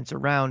an offense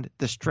around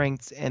the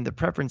strengths and the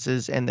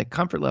preferences and the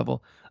comfort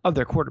level of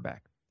their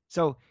quarterback.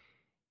 So,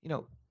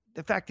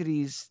 the fact that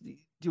he's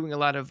doing a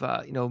lot of,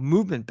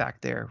 movement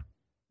back there,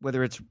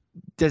 whether it's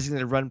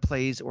designated run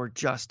plays or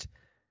just,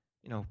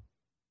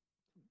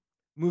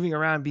 moving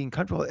around, being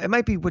comfortable, it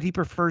might be what he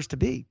prefers to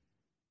be.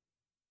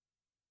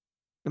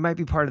 It might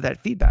be part of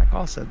that feedback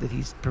also that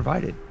he's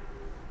provided.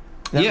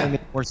 That might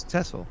make it more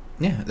successful.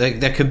 Yeah,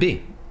 that could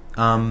be.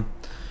 I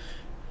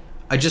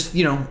just,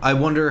 I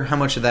wonder how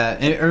much of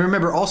that. And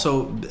remember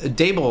also,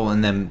 Dable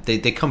and them,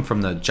 they come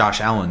from the Josh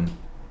Allen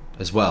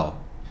as well.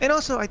 And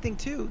also, I think,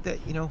 too, that,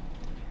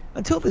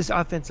 until this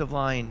offensive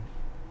line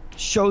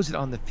shows it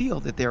on the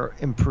field that they're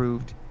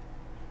improved,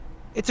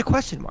 it's a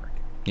question mark.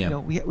 Yeah.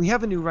 We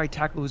have a new right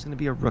tackle who's going to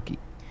be a rookie.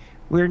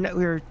 We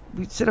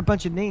said a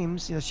bunch of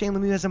names. Shane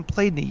Lemieux hasn't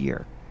played in a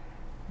year.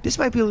 This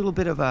might be a little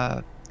bit of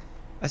a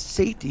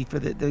safety for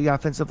the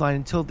offensive line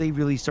until they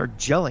really start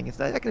gelling. It's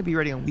not going to be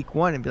ready on week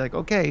one and be like,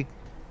 okay,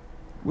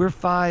 we're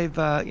 5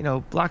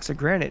 blocks of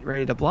granite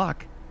ready to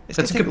block.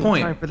 That's a good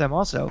point. Time for them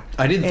also.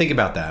 I didn't think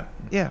about that.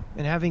 Yeah,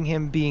 and having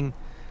him being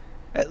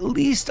at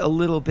least a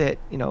little bit,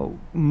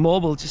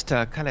 mobile just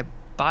to kind of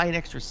buy an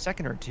extra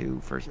second or two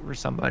for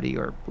somebody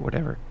or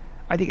whatever,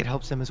 I think it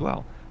helps them as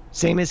well.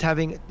 Same as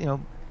having,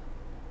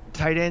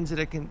 tight ends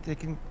that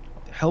can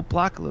help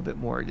block a little bit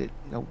more,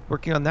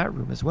 working on that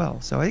room as well.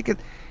 So I think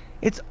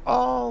it's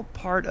all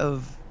part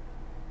of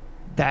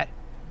that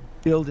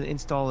build and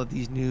install of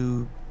these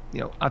new,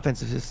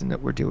 offensive system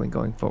that we're doing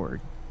going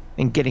forward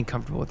and getting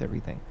comfortable with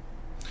everything.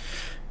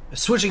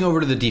 Switching over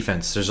to the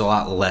defense, there's a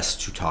lot less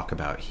to talk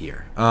about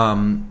here.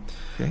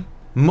 Okay.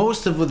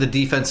 Most of what the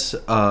defense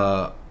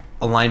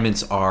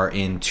alignments are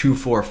in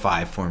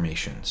 2-4-5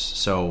 formations.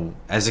 So,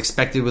 as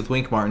expected with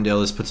Wink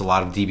Martindale, this puts a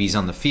lot of DBs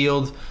on the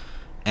field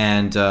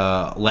and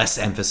less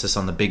emphasis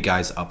on the big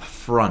guys up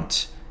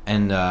front.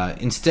 And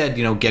instead,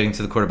 getting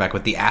to the quarterback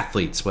with the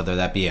athletes, whether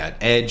that be at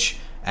edge,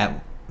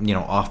 at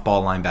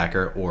off-ball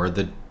linebacker, or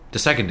the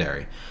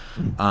secondary.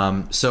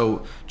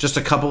 So just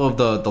a couple of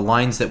the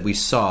lines that we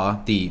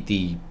saw,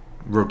 the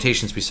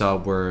rotations we saw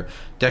were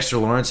Dexter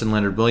Lawrence and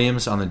Leonard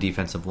Williams on the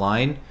defensive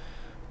line,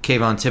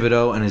 Kayvon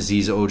Thibodeau and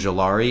Azeez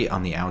Ojulari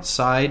on the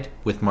outside,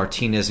 with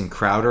Martinez and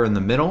Crowder in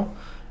the middle,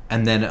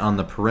 and then on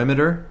the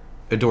perimeter,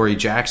 Adoree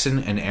Jackson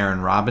and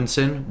Aaron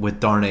Robinson, with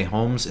Darnay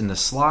Holmes in the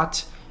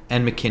slot,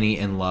 and McKinney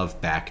and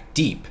Love back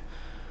deep.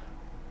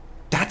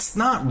 That's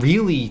not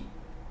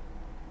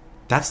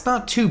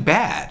too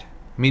bad.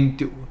 I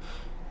mean,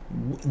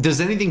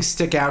 does anything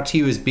stick out to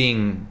you as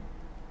being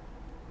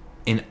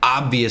an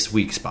obvious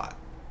weak spot?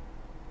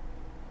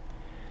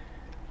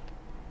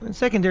 The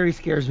secondary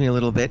scares me a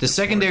little bit. The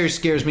secondary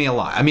scares me a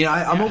lot. I mean,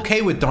 I'm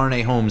okay with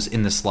Darnay Holmes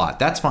in the slot.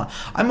 That's fine.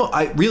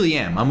 I really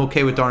am. I'm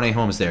okay with Darnay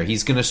Holmes there.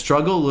 He's going to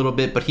struggle a little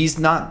bit, but he's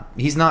not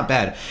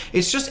bad.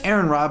 It's just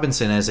Aaron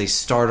Robinson as a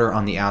starter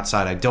on the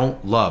outside I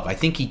don't love. I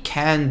think he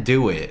can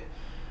do it.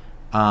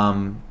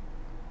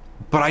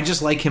 But I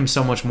just like him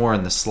so much more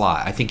in the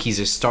slot. I think he's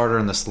a starter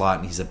in the slot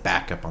and he's a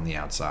backup on the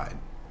outside.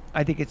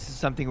 I think it's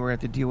something we're going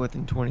to have to deal with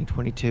in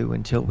 2022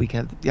 until we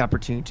can have the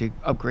opportunity to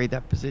upgrade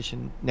that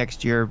position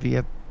next year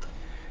via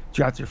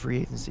draft or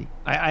free agency.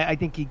 I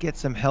think he gets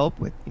some help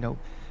with,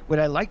 what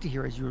I like to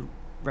hear is you're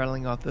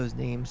rattling off those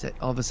names that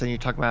all of a sudden you're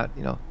talking about,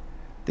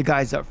 the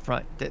guys up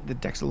front, the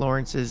Dexter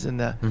Lawrences and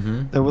the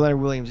Leonard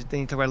Williams.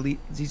 Then you talk about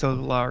Azeez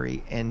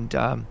Ojulari and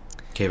Kayvon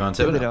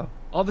Thibodeau.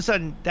 All of a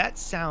sudden, that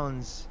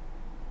sounds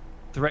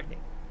threatening.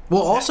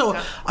 Well,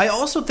 I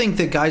also think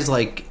that guys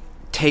like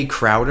Tay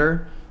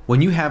Crowder,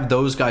 when you have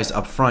those guys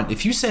up front,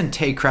 if you send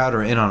Tay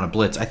Crowder in on a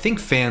blitz, I think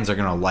fans are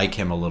going to like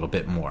him a little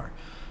bit more.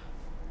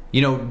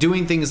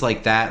 Doing things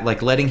like that,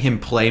 like letting him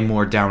play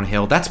more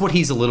downhill, that's what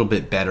he's a little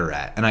bit better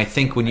at. And I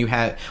think when he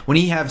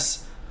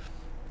has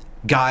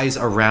guys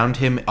around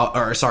him,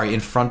 in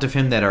front of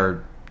him that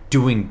are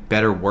doing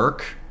better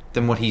work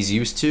than what he's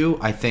used to,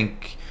 I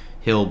think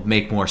he'll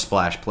make more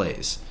splash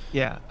plays.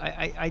 Yeah,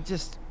 I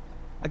just,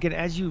 again,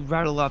 as you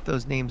rattle off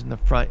those names in the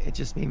front, it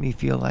just made me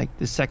feel like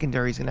the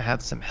secondary is going to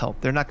have some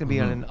help. They're not going to be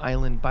on an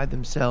island by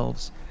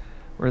themselves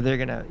where they're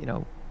going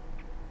to,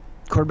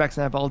 quarterback's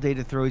going to have all day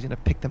to throw. He's going to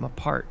pick them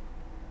apart.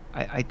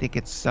 I think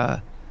it's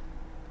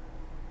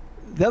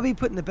they'll be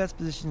put in the best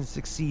position to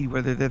succeed.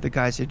 Whether they're the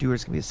guys who do it,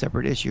 it's going to be a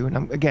separate issue. And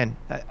there's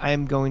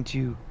going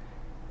to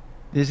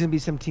be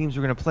some teams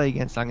we're going to play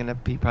against. I'm going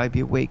to probably be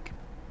awake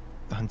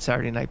on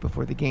Saturday night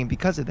before the game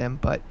because of them.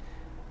 But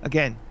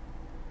again,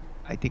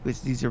 I think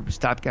these are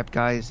stopgap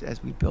guys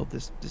as we build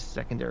this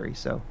secondary.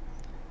 So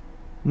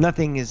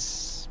nothing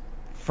is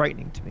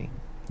frightening to me.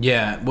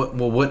 Yeah.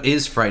 What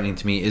is frightening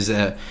to me is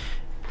the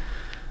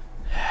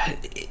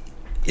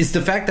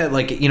fact that,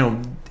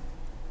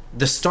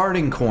 the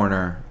starting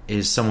corner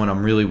is someone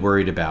I'm really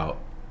worried about.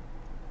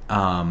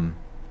 And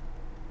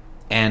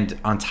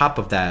on top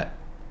of that,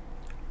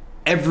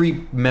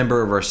 every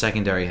member of our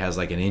secondary has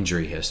an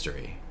injury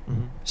history.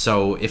 Mm-hmm.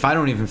 So if I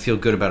don't even feel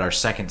good about our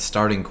second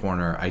starting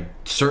corner, I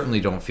certainly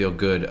don't feel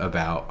good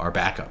about our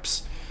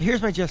backups.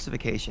 Here's my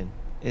justification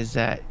is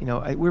that,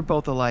 we're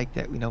both alike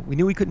that, we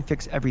knew we couldn't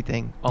fix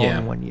everything all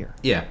in 1 year.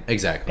 Yeah,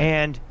 exactly.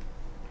 And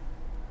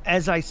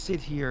as I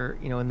sit here,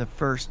 in the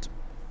first,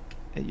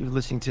 you're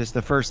listening to this,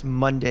 the first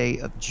Monday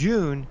of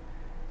June,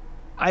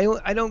 I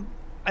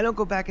don't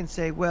go back and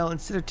say, well,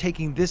 instead of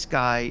taking this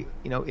guy,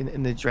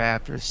 in the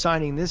draft or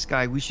signing this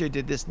guy, we should have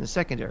did this in the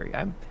secondary.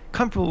 I'm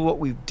comfortable with what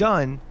we've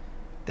done,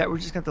 that we're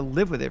just going to have to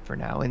live with it for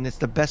now. And it's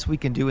the best we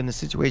can do in the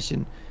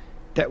situation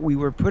that we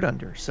were put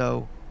under.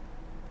 So,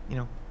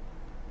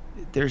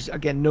 there's,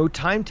 again, no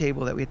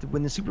timetable that we have to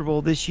win the Super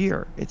Bowl this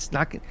year.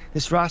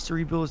 This roster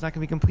rebuild is not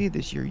going to be completed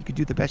this year. You can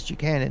do the best you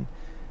can, and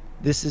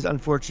this is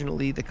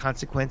unfortunately the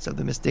consequence of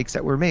the mistakes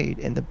that were made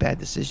and the bad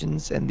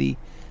decisions and the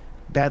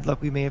bad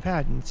luck we may have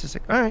had. And it's just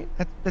all right,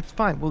 that's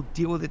fine. We'll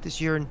deal with it this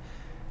year, and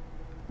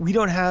we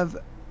don't have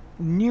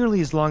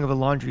nearly as long of a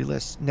laundry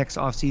list next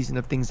offseason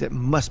of things that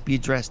must be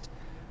addressed.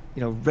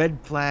 Red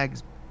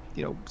flags,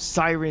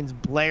 sirens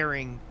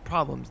blaring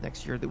problems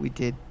next year that we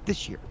did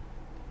this year.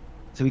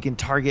 So we can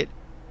target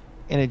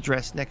and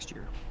address next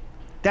year.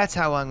 That's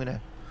how I'm going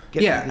to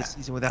get through this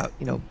season without,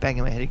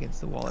 banging my head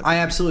against the wall. I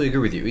absolutely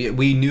agree with you.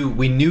 We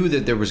knew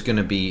that there was going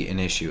to be an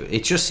issue.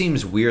 It just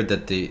seems weird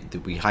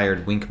that we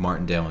hired Wink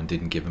Martindale and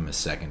didn't give him a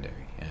secondary.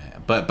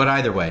 But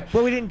either way,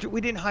 well, we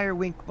didn't hire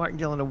Wink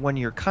Martindale on a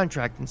 1-year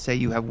contract and say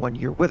you have 1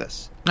 year with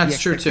us. That's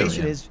true too. The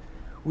expectation is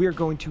we are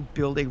going to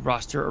build a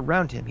roster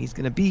around him. He's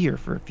going to be here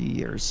for a few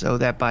years, so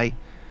that by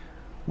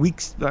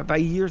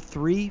year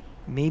 3,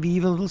 maybe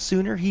even a little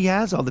sooner, he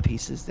has all the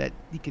pieces that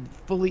he can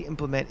fully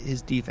implement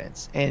his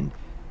defense. And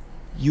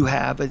you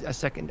have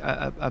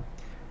a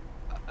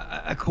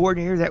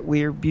coordinator that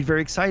we'd be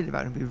very excited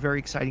about and be a very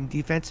exciting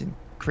defense and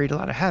create a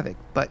lot of havoc.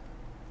 But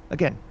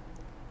again,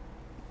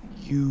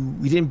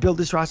 we didn't build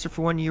this roster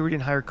for 1 year. We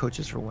didn't hire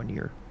coaches for 1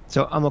 year.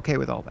 So I'm okay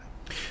with all that.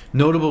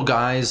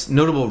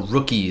 Notable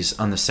rookies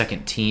on the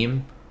second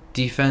team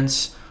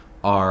defense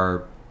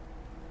are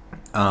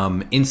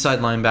inside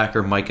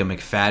linebacker Micah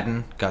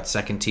McFadden got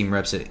second team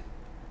reps at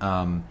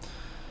Cordell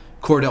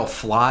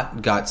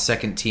Flott got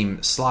second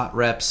team slot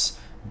reps.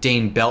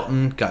 Dane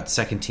Belton got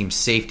second team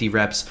safety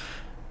reps.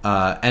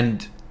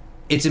 And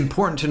it's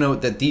important to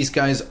note that these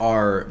guys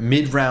are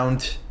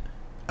mid-round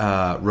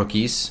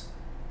rookies.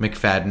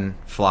 McFadden,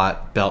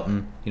 Flott,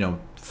 Belton,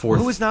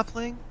 fourth. Who is not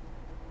playing?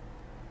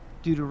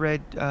 Due to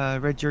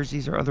red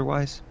jerseys or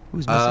otherwise?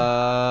 Who's missing?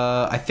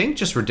 I think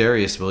just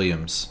Rodarius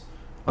Williams.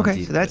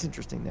 Okay, so that's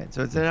interesting then.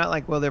 So it's not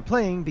like, well, they're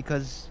playing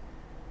because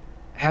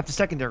half the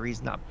secondary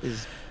is on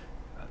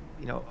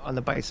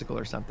the bicycle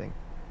or something.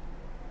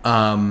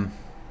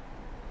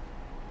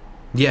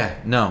 Yeah,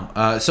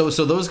 no. So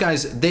those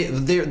guys,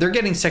 they're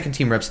getting second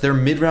team reps. They're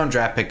mid-round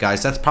draft pick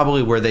guys. That's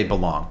probably where they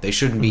belong. They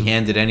shouldn't be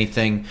handed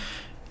anything.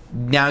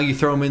 Now you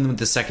throw them in with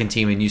the second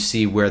team and you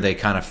see where they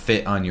kind of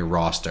fit on your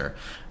roster.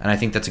 And I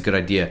think that's a good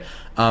idea.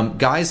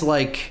 Guys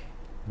like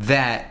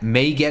that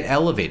may get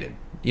elevated.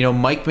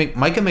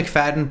 Micah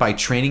McFadden by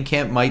training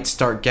camp might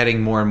start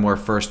getting more and more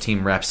first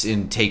team reps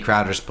in Tay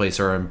Crowder's place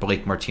or in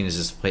Blake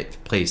Martinez's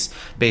place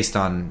based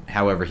on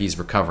however he's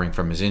recovering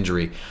from his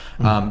injury.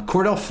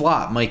 Cordell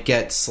Flott might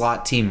get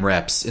slot team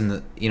reps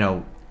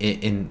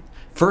in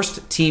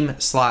first team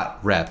slot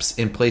reps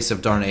in place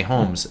of Darnay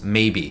Holmes,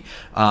 maybe.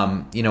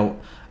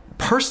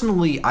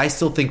 Personally, I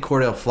still think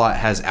Cordell Flott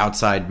has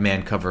outside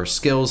man cover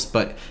skills,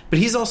 but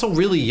he's also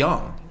really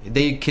young.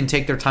 They can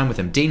take their time with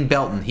him. Dane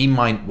Belton, he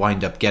might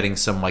wind up getting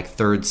some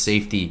third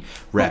safety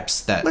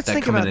reps that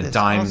come in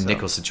dime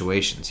nickel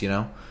situations,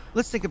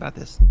 Let's think about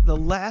this. The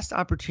last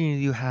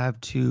opportunity you have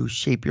to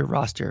shape your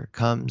roster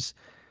comes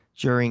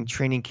during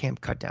training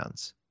camp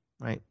cutdowns,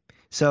 right?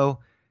 So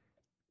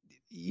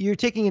you're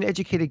taking an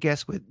educated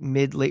guess with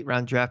late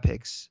round draft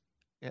picks.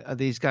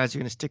 These guys are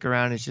going to stick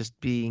around as just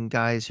being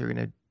guys who are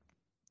going to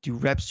do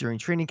reps during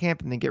training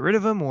camp and then get rid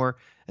of them, or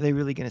are they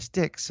really going to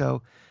stick?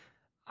 So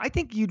I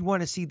think you'd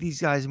want to see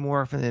these guys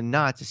more often than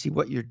not to see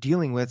what you're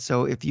dealing with.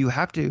 So if you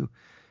have to,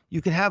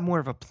 you can have more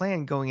of a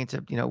plan going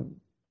into,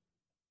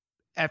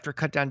 after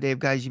cut down day of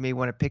guys you may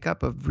want to pick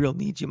up of real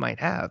needs you might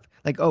have.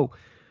 Like,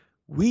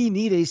 we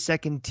need a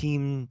second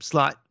team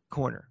slot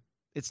corner.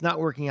 It's not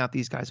working out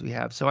these guys we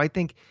have. So I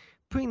think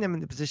putting them in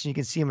the position you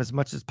can see them as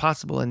much as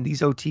possible. And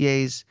these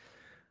OTAs,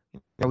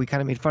 we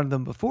kind of made fun of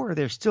them before.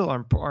 They're still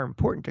are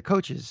important to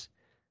coaches.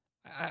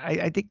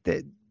 I think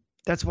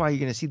that's why you're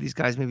going to see these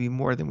guys maybe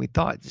more than we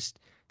thought, just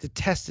to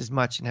test as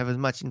much and have as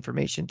much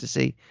information to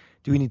say,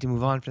 do we need to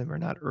move on for them or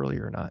not,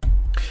 earlier or not?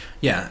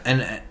 Yeah,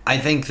 and I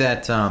think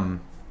that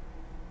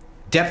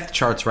depth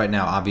charts right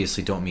now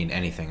obviously don't mean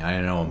anything.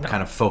 I know I'm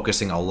kind of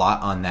focusing a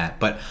lot on that,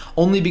 but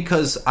only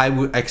because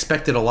I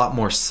expected a lot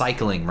more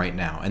cycling right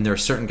now, and there are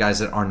certain guys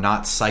that are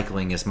not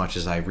cycling as much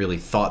as I really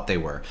thought they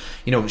were.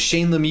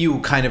 Shane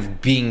Lemieux kind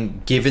of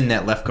being given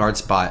that left guard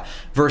spot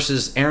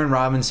versus Aaron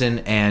Robinson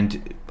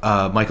and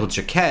Michael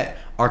Jacquet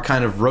are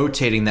kind of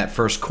rotating that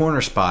first corner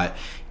spot,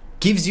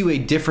 gives you a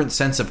different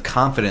sense of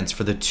confidence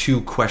for the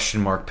two question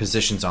mark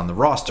positions on the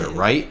roster,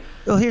 right?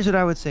 Well, here's what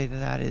I would say to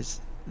that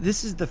is,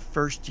 this is the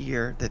first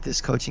year that this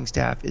coaching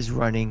staff is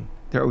running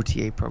their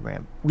OTA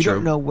program. We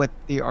don't know what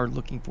they are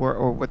looking for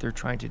or what they're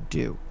trying to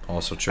do.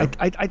 Also true.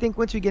 I think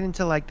once we get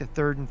into the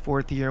third and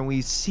fourth year and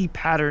we see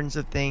patterns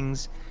of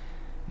things,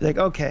 like,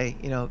 okay,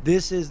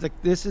 this is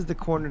the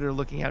corner they're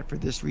looking at for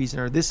this reason,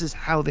 or this is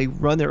how they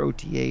run their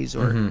OTAs,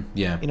 or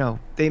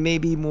they may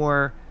be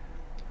more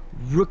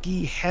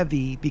rookie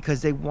heavy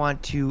because they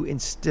want to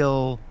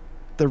instill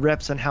the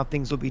reps on how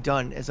things will be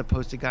done, as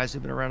opposed to guys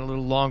who've been around a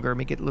little longer,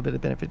 may get a little bit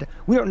of benefit.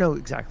 We don't know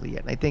exactly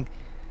yet. And I think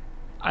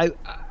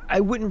I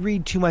wouldn't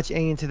read too much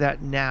into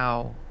that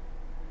now,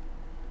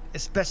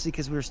 especially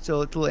because we're still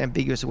a little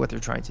ambiguous of what they're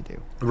trying to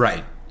do.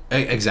 Right.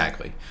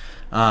 Exactly.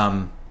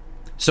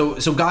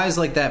 So guys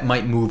like that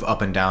might move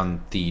up and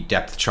down the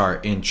depth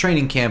chart in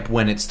training camp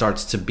when it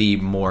starts to be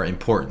more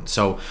important.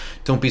 So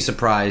don't be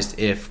surprised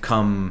if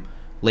come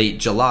late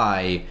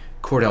July,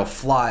 Cordell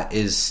Flott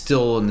is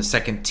still in the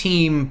second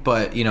team,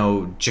 but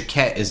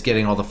Jacquet is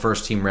getting all the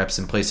first team reps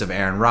in place of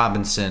Aaron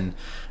Robinson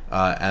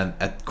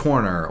at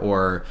corner,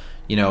 or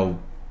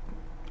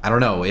I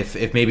don't know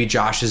if maybe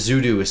Josh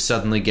Azudu is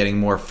suddenly getting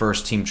more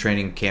first team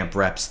training camp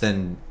reps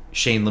than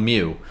Shane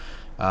Lemieux.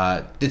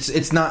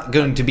 It's not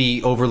going to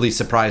be overly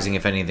surprising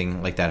if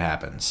anything like that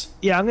happens.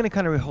 Yeah, I'm going to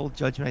kind of withhold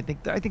judgment.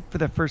 I think for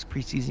the first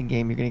preseason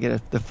game, you're going to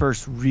get the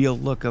first real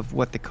look of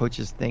what the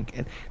coaches think,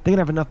 and they're going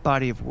to have enough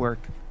body of work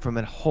from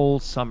a whole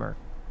summer.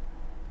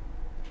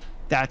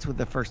 That's what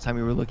the first time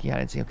we were looking at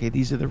it and saying, okay,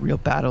 these are the real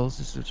battles.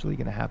 This is what's really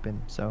going to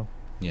happen. So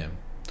yeah,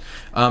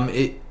 I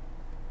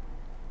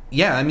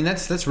mean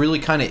that's really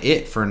kind of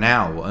it for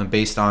now,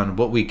 based on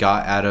what we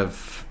got out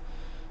of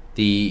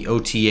the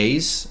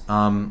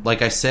OTAs.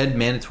 Like I said,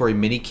 mandatory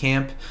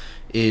minicamp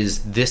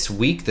is this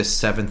week, the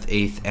 7th,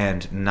 8th,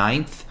 and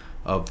 9th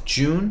of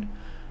June.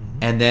 Mm-hmm.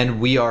 And then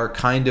we are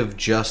kind of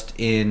just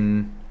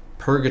in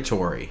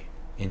purgatory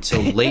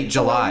until late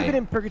July. We've been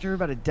in purgatory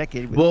about a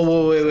decade.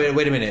 Well,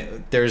 wait a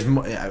minute. There's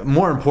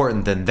more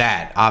important than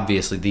that.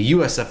 Obviously, the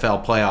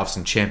USFL playoffs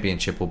and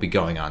championship will be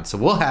going on. So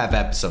we'll have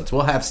episodes.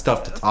 We'll have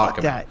stuff to talk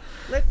about.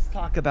 Let's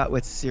talk about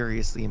what's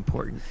seriously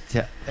important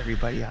to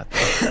everybody out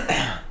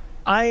there.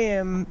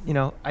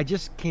 I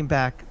just came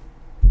back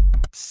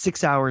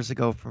 6 hours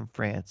ago from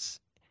France.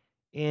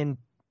 In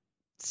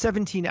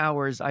 17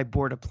 hours, I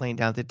board a plane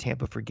down to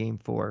Tampa for Game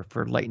 4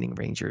 for Lightning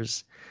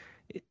Rangers.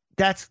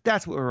 That's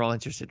what we're all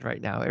interested in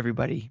right now.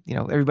 Everybody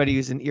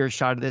who's in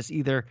earshot of this,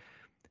 either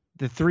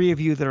the three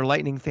of you that are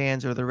Lightning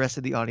fans or the rest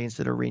of the audience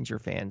that are Ranger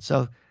fans.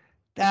 So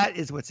that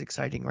is what's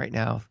exciting right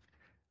now.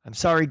 I'm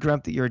sorry,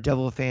 Grump, that you're a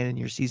Devil fan and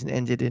your season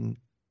ended in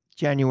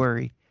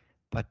January,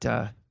 but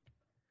I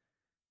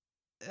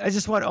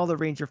just want all the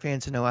Ranger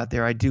fans to know out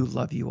there, I do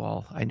love you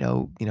all. I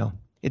know,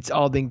 it's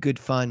all been good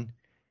fun.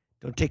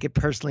 Don't take it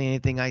personally,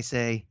 anything I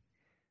say,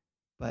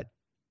 but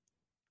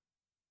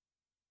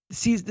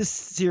this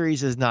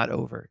series is not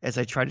over, as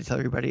I try to tell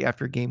everybody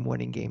after Game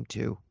 1 and Game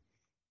 2.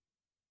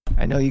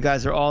 I know you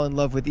guys are all in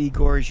love with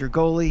Igor as your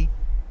goalie.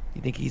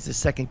 You think he's the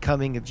second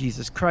coming of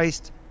Jesus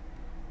Christ.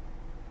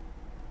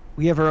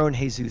 We have our own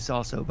Jesus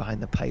also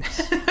behind the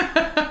pipes.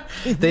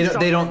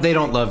 They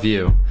don't love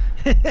you.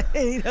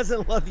 He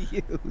doesn't love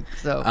you.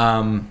 So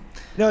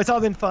no, it's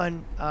all been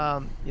fun.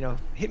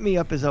 Hit me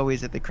up as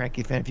always at the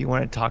Cranky Fan if you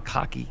want to talk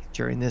hockey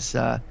during this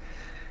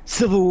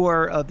civil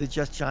war of the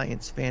Just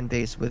Giants fan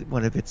base with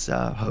one of its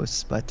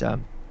hosts. But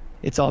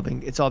it's all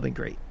been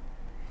great.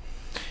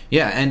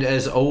 Yeah, and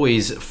as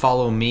always,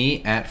 follow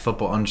me at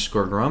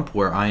football_grump,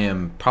 where I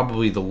am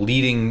probably the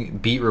leading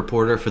beat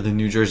reporter for the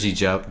New Jersey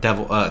Generals.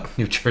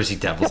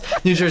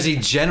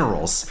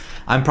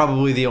 I'm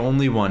probably the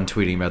only one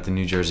tweeting about the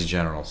New Jersey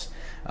Generals.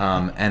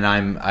 And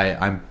I'm.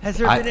 Has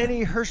there been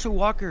any Herschel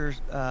Walker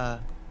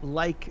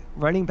like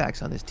running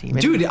backs on this team?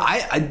 Dude,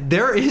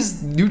 there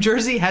is. New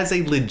Jersey has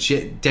a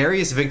legit.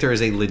 Darius Victor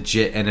is a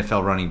legit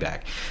NFL running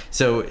back.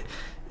 So.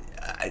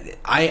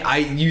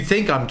 You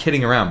think I'm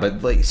kidding around,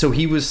 but so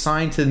he was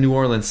signed to the New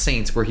Orleans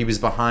Saints, where he was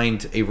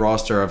behind a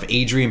roster of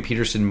Adrian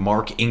Peterson,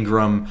 Mark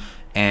Ingram,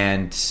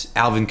 and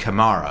Alvin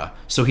Kamara.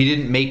 So he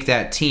didn't make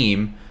that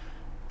team,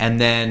 and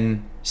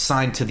then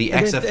signed to the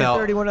XFL.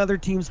 31 other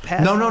teams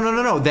passed.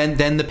 No.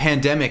 Then the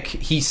pandemic,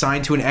 he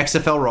signed to an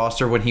XFL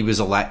roster when he was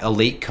a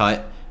late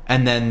cut,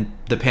 and then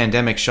the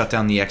pandemic shut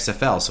down the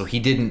XFL. So he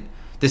didn't.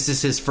 This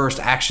is his first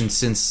action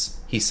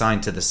since he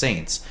signed to the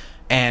Saints.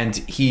 And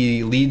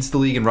he leads the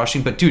league in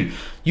rushing. But, dude,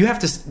 you have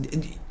to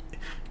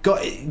go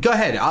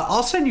ahead.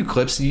 I'll send you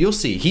clips. You'll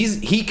see.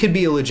 He could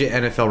be a legit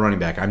NFL running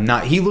back. I'm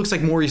not. He looks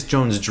like Maurice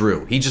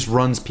Jones-Drew. He just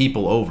runs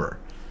people over.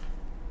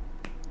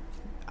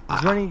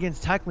 He's running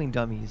against tackling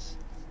dummies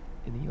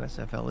in the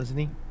USFL, isn't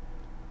he?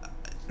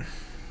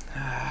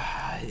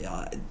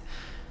 I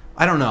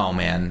don't know,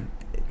 man.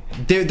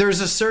 There's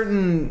a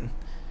certain...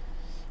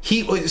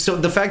 So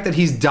the fact that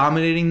he's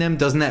dominating them,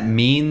 doesn't that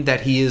mean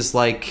that he is,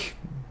 like...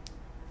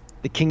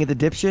 the king of the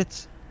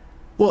dipshits?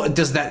 Well,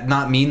 does that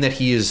not mean that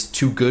he is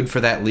too good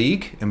for that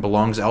league and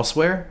belongs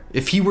elsewhere?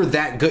 If he were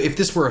that good, if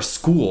this were a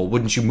school,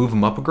 wouldn't you move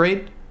him up a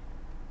grade?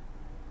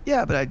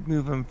 Yeah, but I'd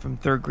move him from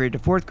 3rd grade to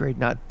 4th grade,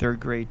 not 3rd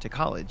grade to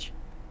college.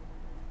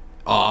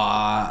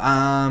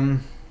 I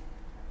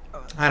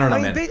don't know,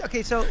 man.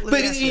 Okay, so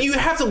but you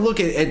have to look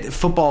at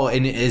football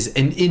as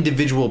an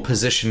individual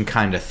position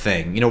kind of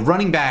thing.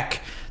 Running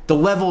back, the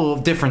level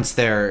of difference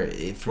there.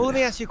 Well, let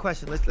me ask you a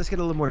question. Let's get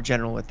a little more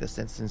general with this,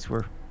 since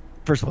we're,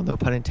 first of all, no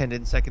pun intended,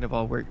 and second of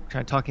all, we're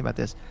talking about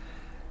this.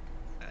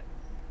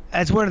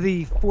 As one of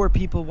the 4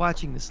 people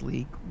watching this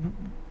league,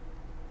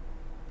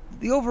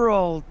 the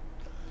overall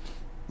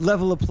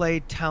level of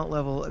play, talent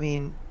level, I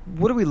mean,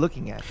 what are we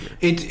looking at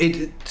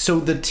here? So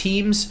the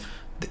teams,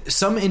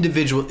 some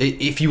individual,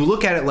 if you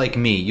look at it like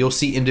me, you'll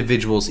see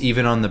individuals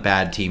even on the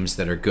bad teams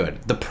that are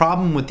good. The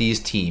problem with these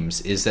teams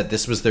is that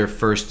this was their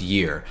first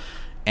year,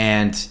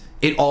 and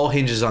it all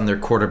hinges on their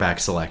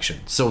quarterback selection.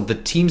 So the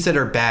teams that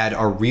are bad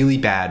are really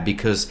bad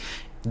because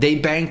they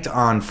banked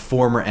on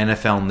former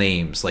NFL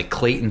names like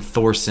Clayton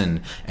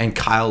Thorson and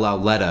Kyle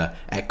Lauletta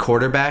at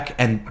quarterback,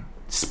 and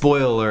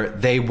spoiler,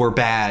 they were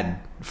bad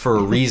for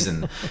a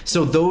reason.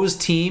 So those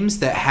teams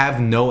that have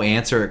no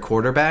answer at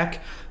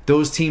quarterback,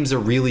 those teams are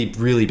really,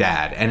 really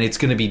bad, and it's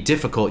going to be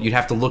difficult. You'd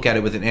have to look at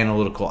it with an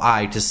analytical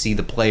eye to see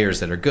the players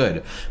that are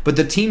good. But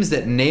the teams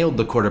that nailed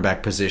the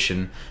quarterback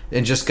position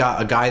and just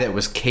got a guy that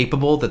was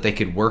capable, that they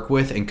could work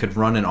with and could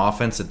run an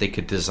offense that they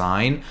could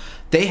design,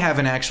 they have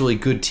an actually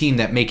good team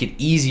that make it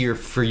easier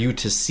for you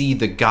to see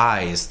the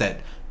guys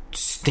that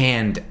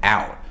stand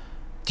out.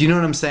 Do you know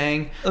what I'm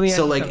saying?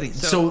 So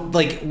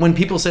when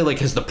people say, like,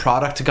 has the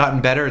product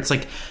gotten better? It's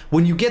like,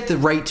 when you get the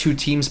right two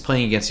teams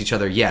playing against each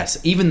other, yes.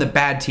 Even the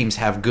bad teams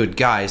have good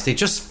guys. They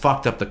just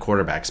fucked up the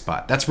quarterback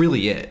spot. That's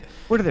really it.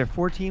 What are there,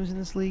 4 teams in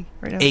this league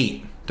right now?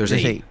 8. There's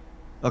 8.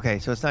 Okay,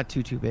 so it's not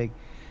too big.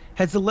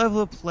 Has the level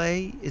of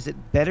play, is it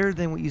better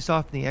than what you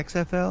saw from the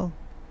XFL?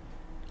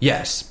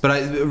 Yes, but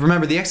I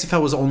remember the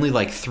XFL was only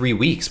like 3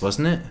 weeks,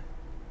 wasn't it?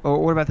 Or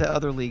what about the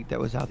other league that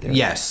was out there?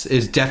 Yes,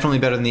 it's definitely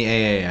better than the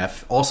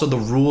AAF. Also, the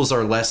rules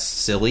are less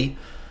silly.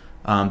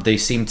 They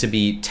seem to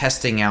be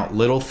testing out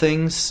little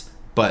things,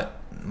 but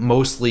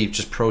mostly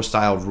just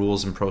pro-style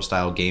rules and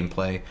pro-style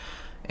gameplay.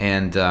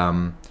 And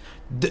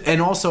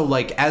also,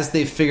 like, as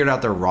they've figured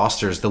out their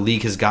rosters, the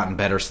league has gotten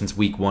better since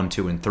week 1,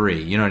 2, and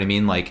 3. You know what I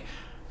mean? Like,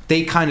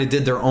 they kind of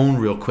did their own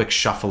real quick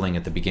shuffling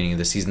at the beginning of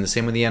the season, the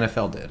same way the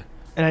NFL did.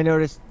 And I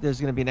noticed there's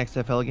going to be an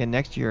XFL again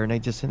next year, and they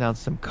just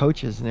announced some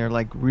coaches, and they're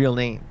like real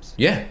names.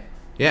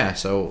 Yeah.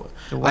 So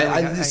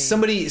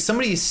somebody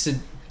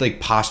like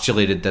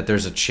postulated that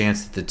there's a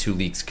chance that the two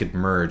leagues could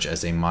merge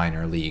as a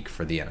minor league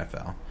for the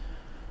NFL.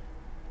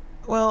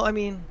 Well, I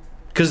mean,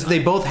 because they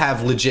both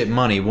have legit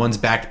money. One's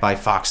backed by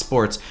Fox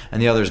Sports, and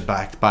the other's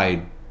backed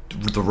by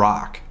The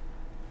Rock,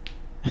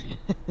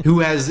 who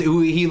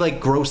he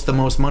like grossed the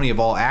most money of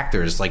all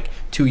actors like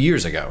 2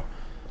 years ago.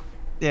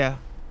 Yeah.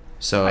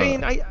 So I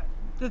mean,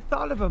 the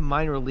thought of a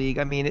minor league,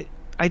 I mean,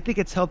 I think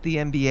it's helped the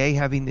NBA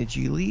having the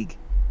G League,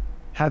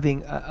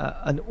 having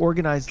an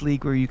organized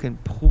league where you can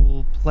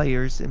pool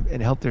players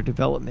and help their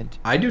development.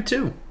 I do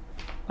too.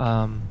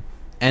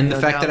 And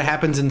the fact that it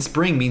happens in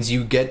spring means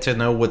you get to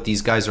know what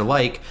these guys are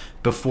like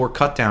before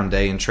cutdown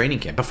day and training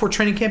camp, before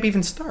training camp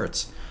even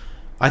starts.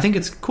 I think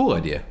it's a cool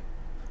idea.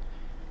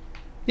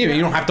 You know,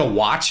 you don't have to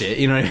watch it.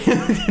 You know what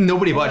I mean?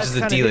 Nobody watches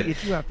the deal.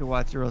 If you have to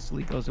watch, or else the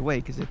league goes away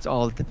because it's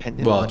all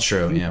dependent. Well,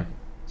 true, yeah.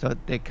 So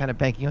they're kind of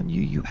banking on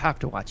you. You have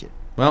to watch it.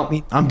 Well, I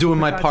mean, I'm doing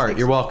my part.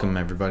 You're welcome,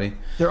 everybody.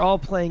 They're all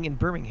playing in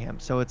Birmingham,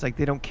 so it's like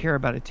they don't care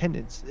about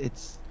attendance.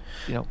 It's,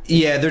 you know.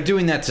 Yeah, they're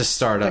doing that to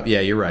start up.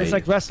 Yeah, you're right. It's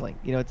like wrestling.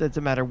 You know, it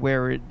doesn't matter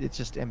where it's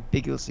just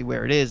ambiguously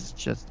where it is.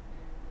 It's just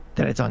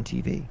that it's on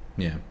TV.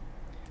 Yeah.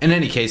 In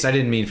any case, I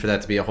didn't mean for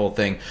that to be a whole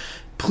thing.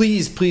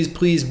 Please, please,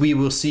 please, we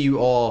will see you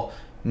all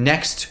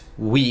next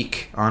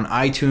week on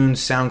iTunes,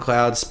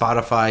 SoundCloud,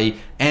 Spotify,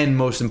 and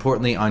most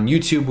importantly on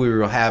YouTube. We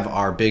will have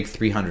our big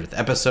 300th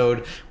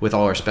episode with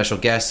all our special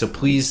guests. So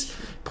please,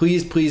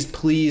 please, please,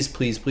 please,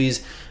 please,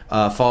 please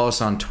follow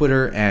us on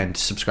Twitter and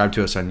subscribe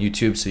to us on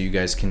YouTube so you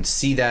guys can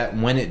see that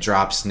when it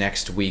drops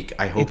next week.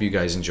 I hope you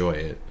guys enjoy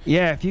it.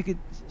 Yeah, if you could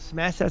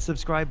smash that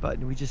subscribe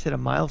button. We just hit a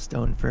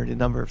milestone for the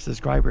number of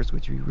subscribers,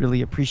 which we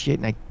really appreciate,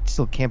 and I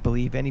still can't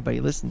believe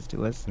anybody listens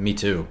to us. Me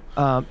too.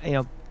 You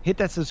know, hit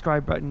that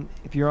subscribe button.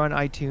 If you're on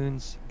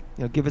iTunes,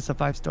 you know, give us a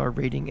 5-star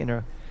rating and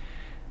a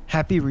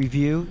happy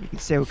review. You can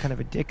say what kind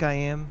of a dick I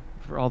am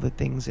for all the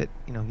things that,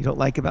 you know, you don't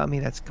like about me.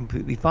 That's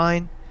completely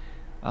fine.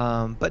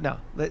 But no,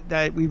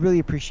 that we really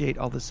appreciate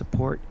all the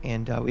support,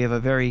 and we have a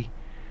very,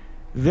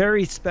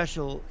 very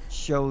special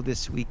show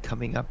this week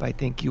coming up. I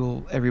think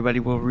everybody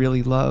will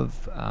really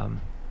love.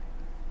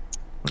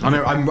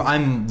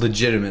 I'm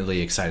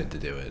legitimately excited to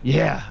do it.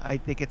 Yeah, I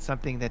think it's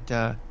something that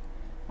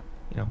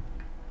you know.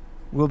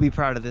 We'll be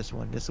proud of this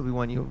one. This will be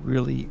one you'll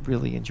really,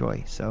 really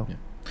enjoy. So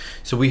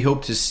we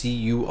hope to see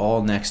you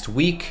all next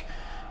week.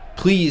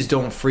 Please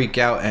don't freak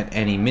out at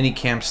any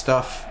minicamp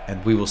stuff,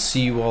 and we will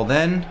see you all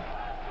then.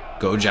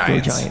 Go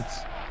Giants. Go Giants.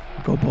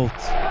 Go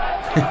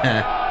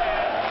Bolts.